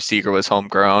 since Corey Seager was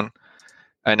homegrown,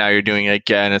 and now you're doing it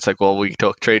again. It's like, well, we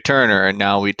took Trey Turner, and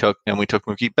now we took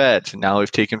Mookie Betts, and now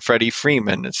we've taken Freddie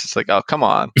Freeman. It's just like, oh, come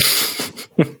on.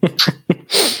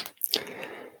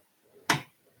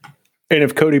 And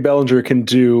if Cody Bellinger can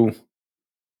do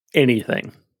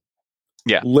anything,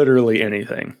 literally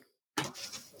anything,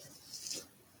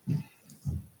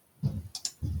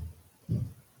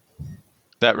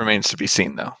 that remains to be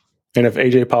seen, though. And if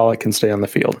AJ Pollock can stay on the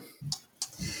field,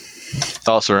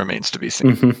 also remains to be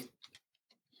seen. Mm-hmm.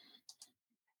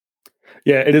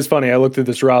 Yeah, it is funny. I looked at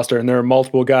this roster, and there are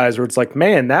multiple guys where it's like,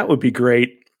 man, that would be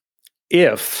great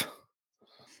if.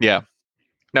 Yeah.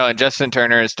 No, and Justin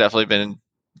Turner has definitely been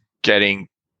getting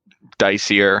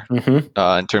dicier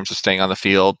in terms of staying on the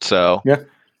field. So,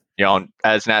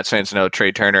 as Nats fans know,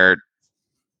 Trey Turner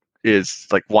is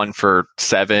like 1 for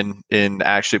 7 in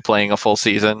actually playing a full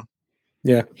season.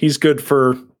 Yeah, he's good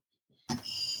for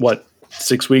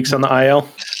 6 weeks on the IL.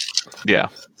 Yeah,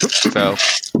 so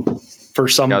for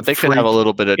some, they could have a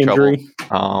little bit of injury.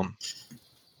 Trouble.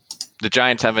 The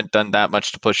Giants haven't done that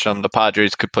much to push them. The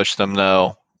Padres could push them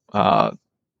though. The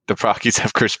Rockies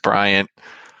have Chris Bryant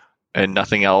and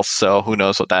nothing else, so who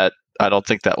knows what that. I don't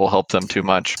think that will help them too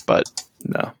much, but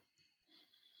no.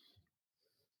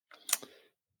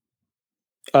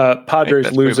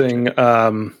 Padres losing.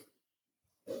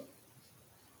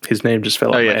 His name just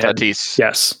fell out. Tatis.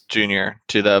 Yes, Jr.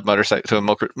 to the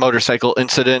motorcycle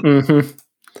incident. Mm-hmm.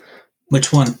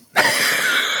 Which one?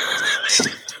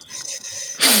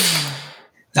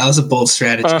 That was a bold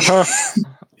strategy.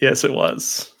 Yes, it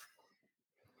was.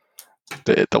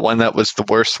 The one that was the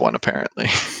worst one, apparently.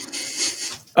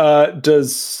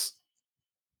 Does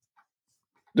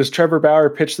Trevor Bauer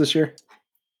pitch this year?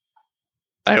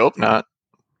 I hope not,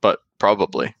 but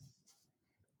probably.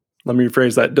 Let me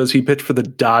rephrase that. Does he pitch for the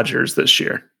Dodgers this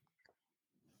year?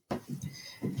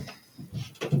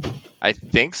 I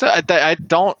think so. I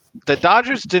don't. The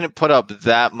Dodgers didn't put up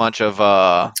that much of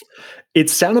a. It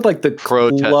sounded like the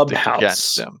clubhouse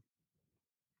against him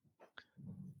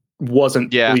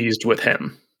wasn't pleased with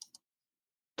him.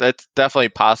 That's definitely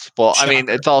possible. Shocker. I mean,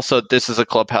 it's also this is a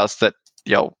clubhouse that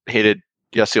hated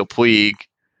Yasiel Puig,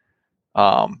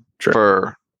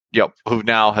 for who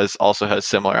now has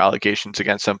similar allegations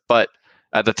against him. But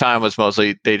at the time was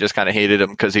mostly they just kind of hated him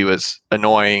because he was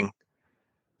annoying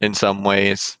in some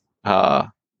ways. Bauer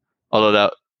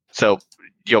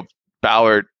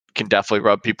can definitely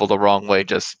rub people the wrong way,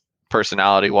 just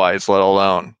personality wise, let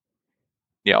alone,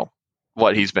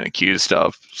 what he's been accused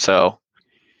of. So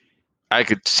I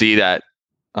could see that.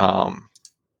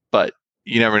 But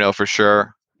you never know for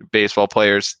sure. Baseball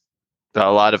players,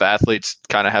 a lot of athletes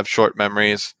kind of have short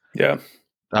memories. Yeah.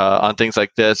 On things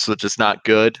like this, which is not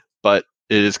good, but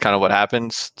it is kind of what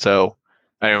happens. So,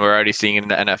 we're already seeing in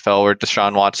the NFL where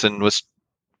Deshaun Watson was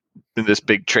in this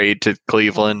big trade to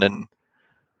Cleveland and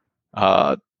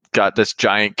got this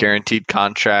giant guaranteed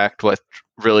contract with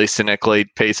really cynically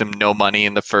pays him no money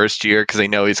in the first year because they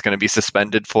know he's going to be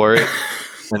suspended for it.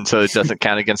 And so it doesn't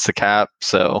count against the cap.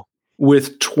 So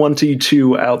with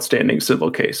 22 outstanding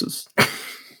civil cases.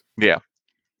 Yeah.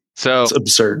 So it's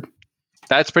absurd.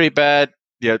 That's pretty bad.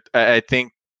 Yeah, I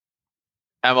think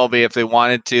MLB, if they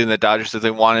wanted to, and the Dodgers, if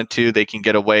they wanted to, they can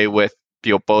get away with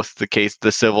both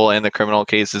the civil and the criminal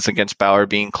cases against Bauer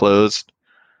being closed,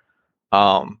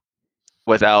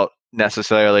 without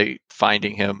necessarily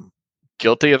finding him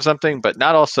guilty of something, but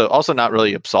not also not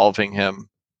really absolving him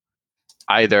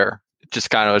either. Just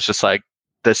kind of was just like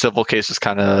the civil case is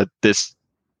kind of this.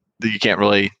 You can't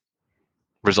really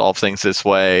resolve things this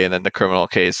way, and then the criminal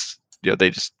case, they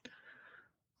just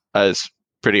as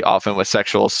pretty often with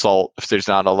sexual assault, if there's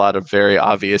not a lot of very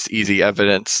obvious, easy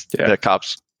evidence, the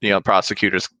cops,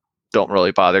 prosecutors don't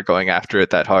really bother going after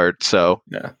it that hard. So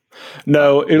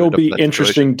no, it'll be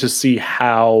interesting to see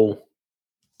how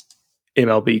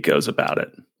MLB goes about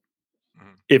it.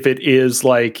 Mm-hmm. If it is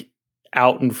like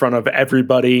out in front of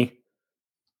everybody,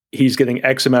 he's getting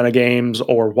X amount of games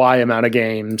or Y amount of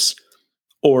games,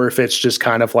 or if it's just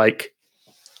kind of like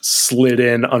slid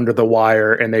in under the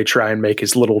wire and they try and make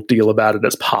as little deal about it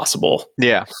as possible.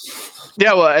 Yeah.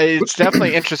 Yeah, well, it's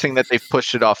definitely interesting that they've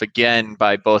pushed it off again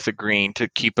by both agreeing to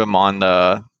keep him on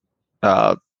the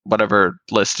whatever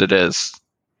list it is.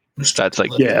 That's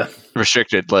like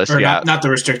restricted list. Or not the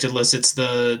restricted list. It's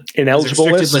the ineligible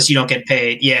list. You don't get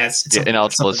paid. Yes, it's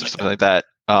ineligible list or something like that.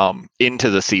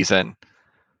 Into the season.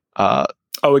 It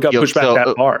got pushed back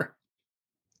that far.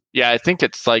 Yeah, I think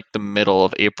it's like the middle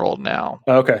of April now.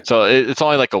 Okay, so it's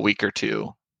only like a week or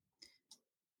two.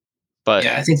 But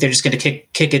yeah, I think they're just going to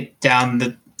kick it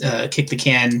down kick the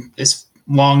can as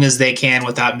long as they can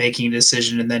without making a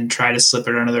decision, and then try to slip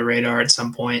it under the radar at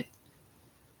some point.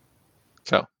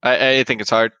 So I think it's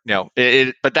hard,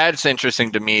 but that's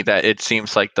interesting to me that it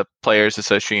seems like the Players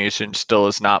Association still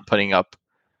is not putting up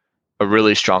a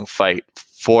really strong fight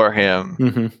for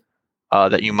him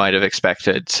that you might have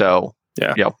expected. So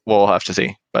we'll have to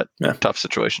see, but tough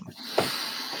situation.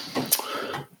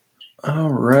 All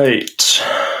right.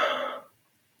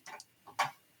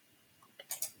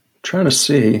 Trying to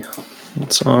see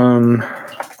what's on.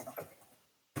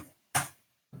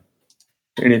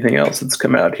 Anything else that's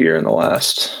come out here in the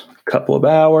last couple of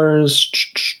hours?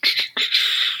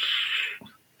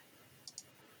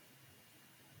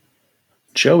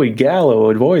 Joey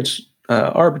Gallo avoids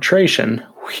arbitration.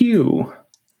 Whew.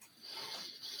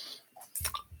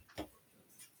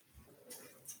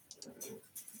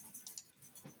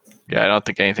 Yeah, I don't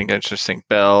think anything interesting.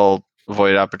 Bell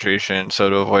avoided arbitration,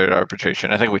 Soto avoided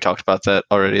arbitration. I think we talked about that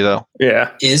already, though.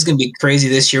 Yeah. It is going to be crazy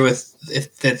this year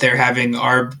that they're having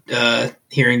ARB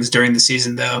hearings during the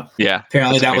season, though. Yeah.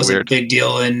 Apparently that was weird. a big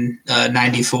deal in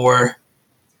 94.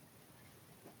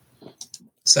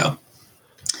 So.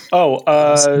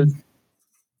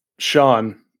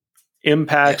 Sean,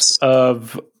 impacts Yes.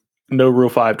 of no Rule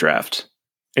 5 draft.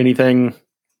 Anything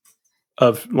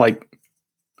of like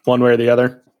one way or the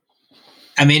other?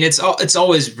 I mean, it's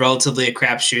always relatively a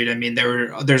crapshoot. I mean,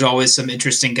 there's always some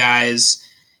interesting guys.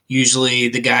 Usually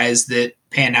the guys that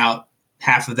pan out,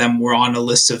 half of them were on a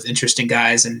list of interesting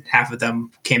guys and half of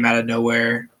them came out of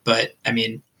nowhere. But I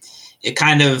mean, it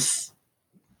kind of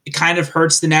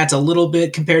hurts the Nats a little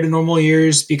bit compared to normal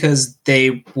years because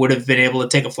they would have been able to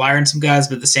take a flyer on some guys,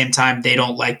 but at the same time, they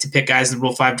don't like to pick guys in the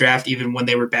Rule 5 draft. Even when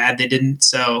they were bad, they didn't.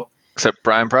 So except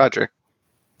Brian Project.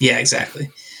 Yeah,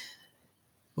 exactly.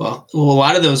 Well, a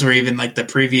lot of those were even like the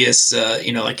previous,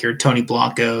 like your Tony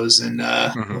Blancos and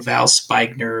Val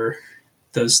Spigner,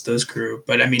 those crew.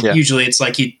 But I mean, Usually it's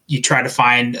like you try to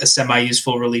find a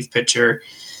semi-useful relief pitcher,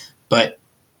 but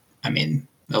I mean,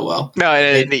 oh well. No,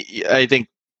 I think.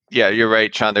 Yeah, you're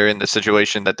right, Sean. They're in the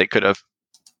situation that they could have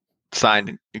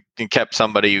signed and kept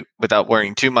somebody without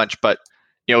worrying too much. But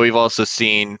we've also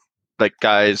seen like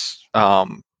guys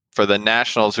for the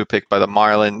Nationals who picked by the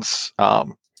Marlins.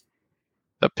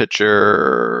 The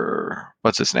pitcher,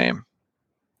 what's his name?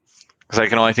 Because I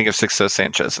can only think of Sixto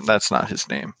Sanchez, and that's not his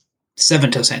name.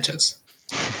 Sevento Sanchez.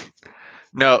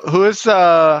 No, who is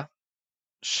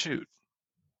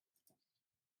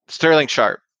Sterling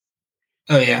Sharp.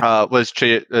 Oh yeah, was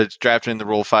drafted in the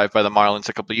Rule 5 by the Marlins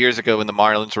a couple of years ago when the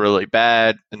Marlins were really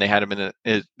bad and they had him in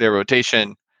their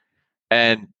rotation,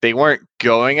 and they weren't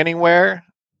going anywhere.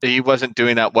 He wasn't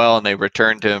doing that well, and they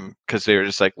returned him because they were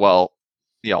just like, well,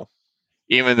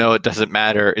 even though it doesn't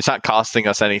matter, it's not costing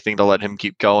us anything to let him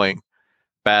keep going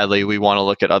badly. We want to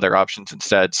look at other options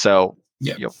instead. So,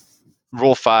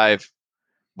 Rule 5,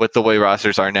 with the way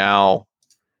rosters are now,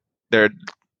 there are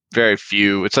very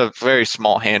few. It's a very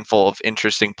small handful of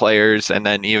interesting players, and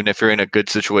then even if you're in a good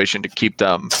situation to keep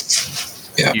them,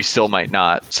 you still might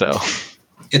not. So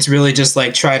it's really just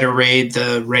like try to raid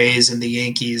the Rays and the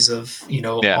Yankees of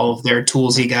all of their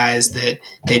toolsy guys that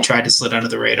they tried to slid under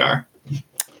the radar.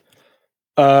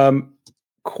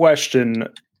 Question: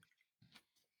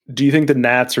 do you think the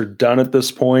Nats are done at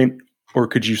this point, or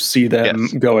could you see them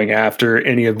going after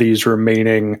any of these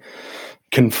remaining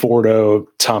Conforto,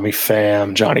 Tommy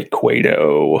Pham, Johnny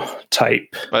Cueto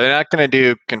type? Well, they're not going to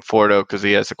do Conforto because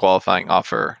he has a qualifying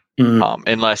offer,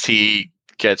 unless he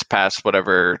gets past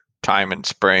whatever time in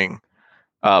spring.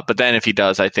 But then if he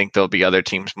does, I think there'll be other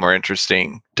teams more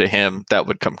interesting to him that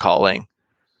would come calling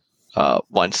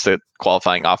once the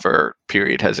qualifying offer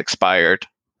period has expired.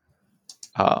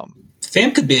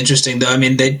 Pham could be interesting, though. I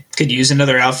mean, they could use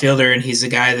another outfielder, and he's a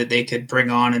guy that they could bring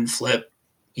on and flip.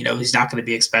 He's not going to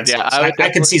be expensive. Yeah, so I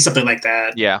could see something like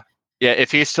that. Yeah. Yeah,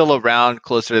 if he's still around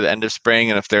closer to the end of spring,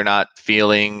 and if they're not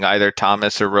feeling either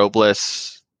Thomas or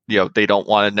Robles, they don't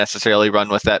want to necessarily run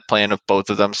with that plan of both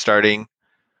of them starting,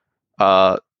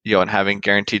 and having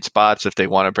guaranteed spots. If they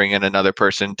want to bring in another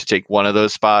person to take one of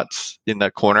those spots in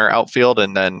the corner outfield,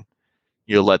 and then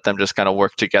you let them just kind of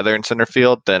work together in center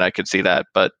field, then I could see that.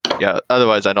 But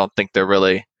otherwise, I don't think they're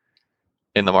really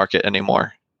in the market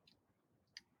anymore.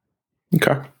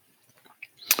 Okay.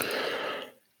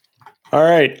 All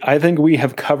right. I think we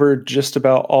have covered just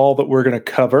about all that we're going to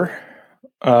cover.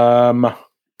 Let's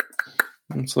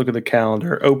look at the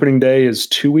calendar. Opening day is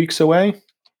 2 weeks away.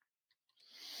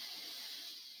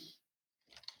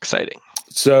 Exciting.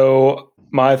 So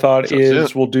my thought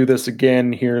is we'll do this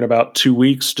again here in about 2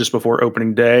 weeks, just before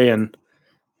opening day, and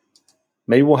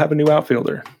maybe we'll have a new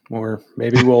outfielder, or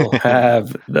maybe we'll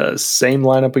have the same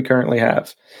lineup we currently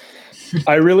have.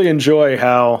 I really enjoy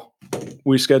how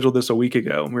we scheduled this a week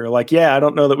ago. We were like, I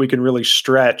don't know that we can really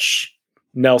stretch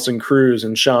Nelson Cruz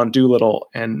and Sean Doolittle,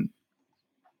 and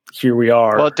here we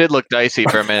are. Well, it did look dicey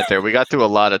for a minute there. We got through a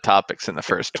lot of topics in the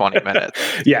first 20 minutes.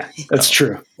 Yeah, that's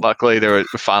true. Luckily, we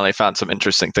finally found some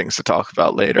interesting things to talk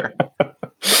about later.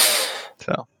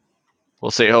 So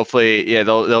we'll see. Hopefully,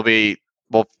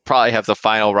 we'll probably have the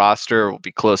final roster. We'll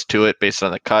be close to it based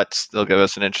on the cuts. They'll give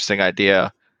us an interesting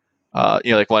idea.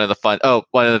 Like one of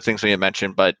the things we had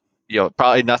mentioned, but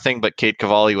probably nothing but Cade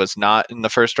Cavalli was not in the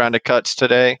first round of cuts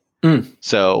today.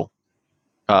 So,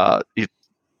 like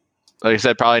I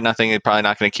said, probably nothing. They're probably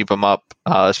not going to keep him up,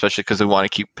 especially because we want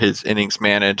to keep his innings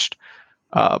managed.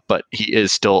 But he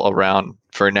is still around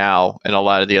for now, and a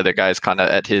lot of the other guys kind of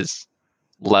at his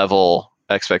level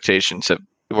expectations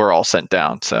were all sent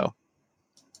down. So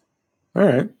All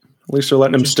right. At least they're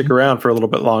letting him stick around for a little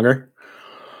bit longer.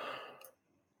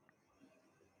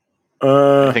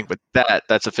 I think with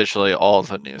that's officially all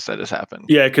the news that has happened.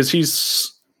 Yeah, because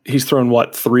he's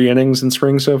thrown 3 innings in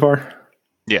spring so far.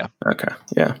 Yeah. Okay.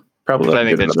 Yeah. Probably. But I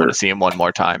think they just want to see him one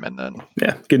more time and then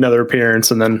get another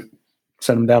appearance and then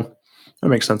send him down. That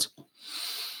makes sense.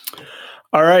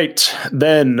 All right,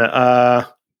 then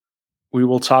we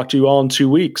will talk to you all in 2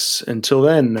 weeks. Until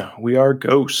then, we are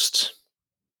Ghost.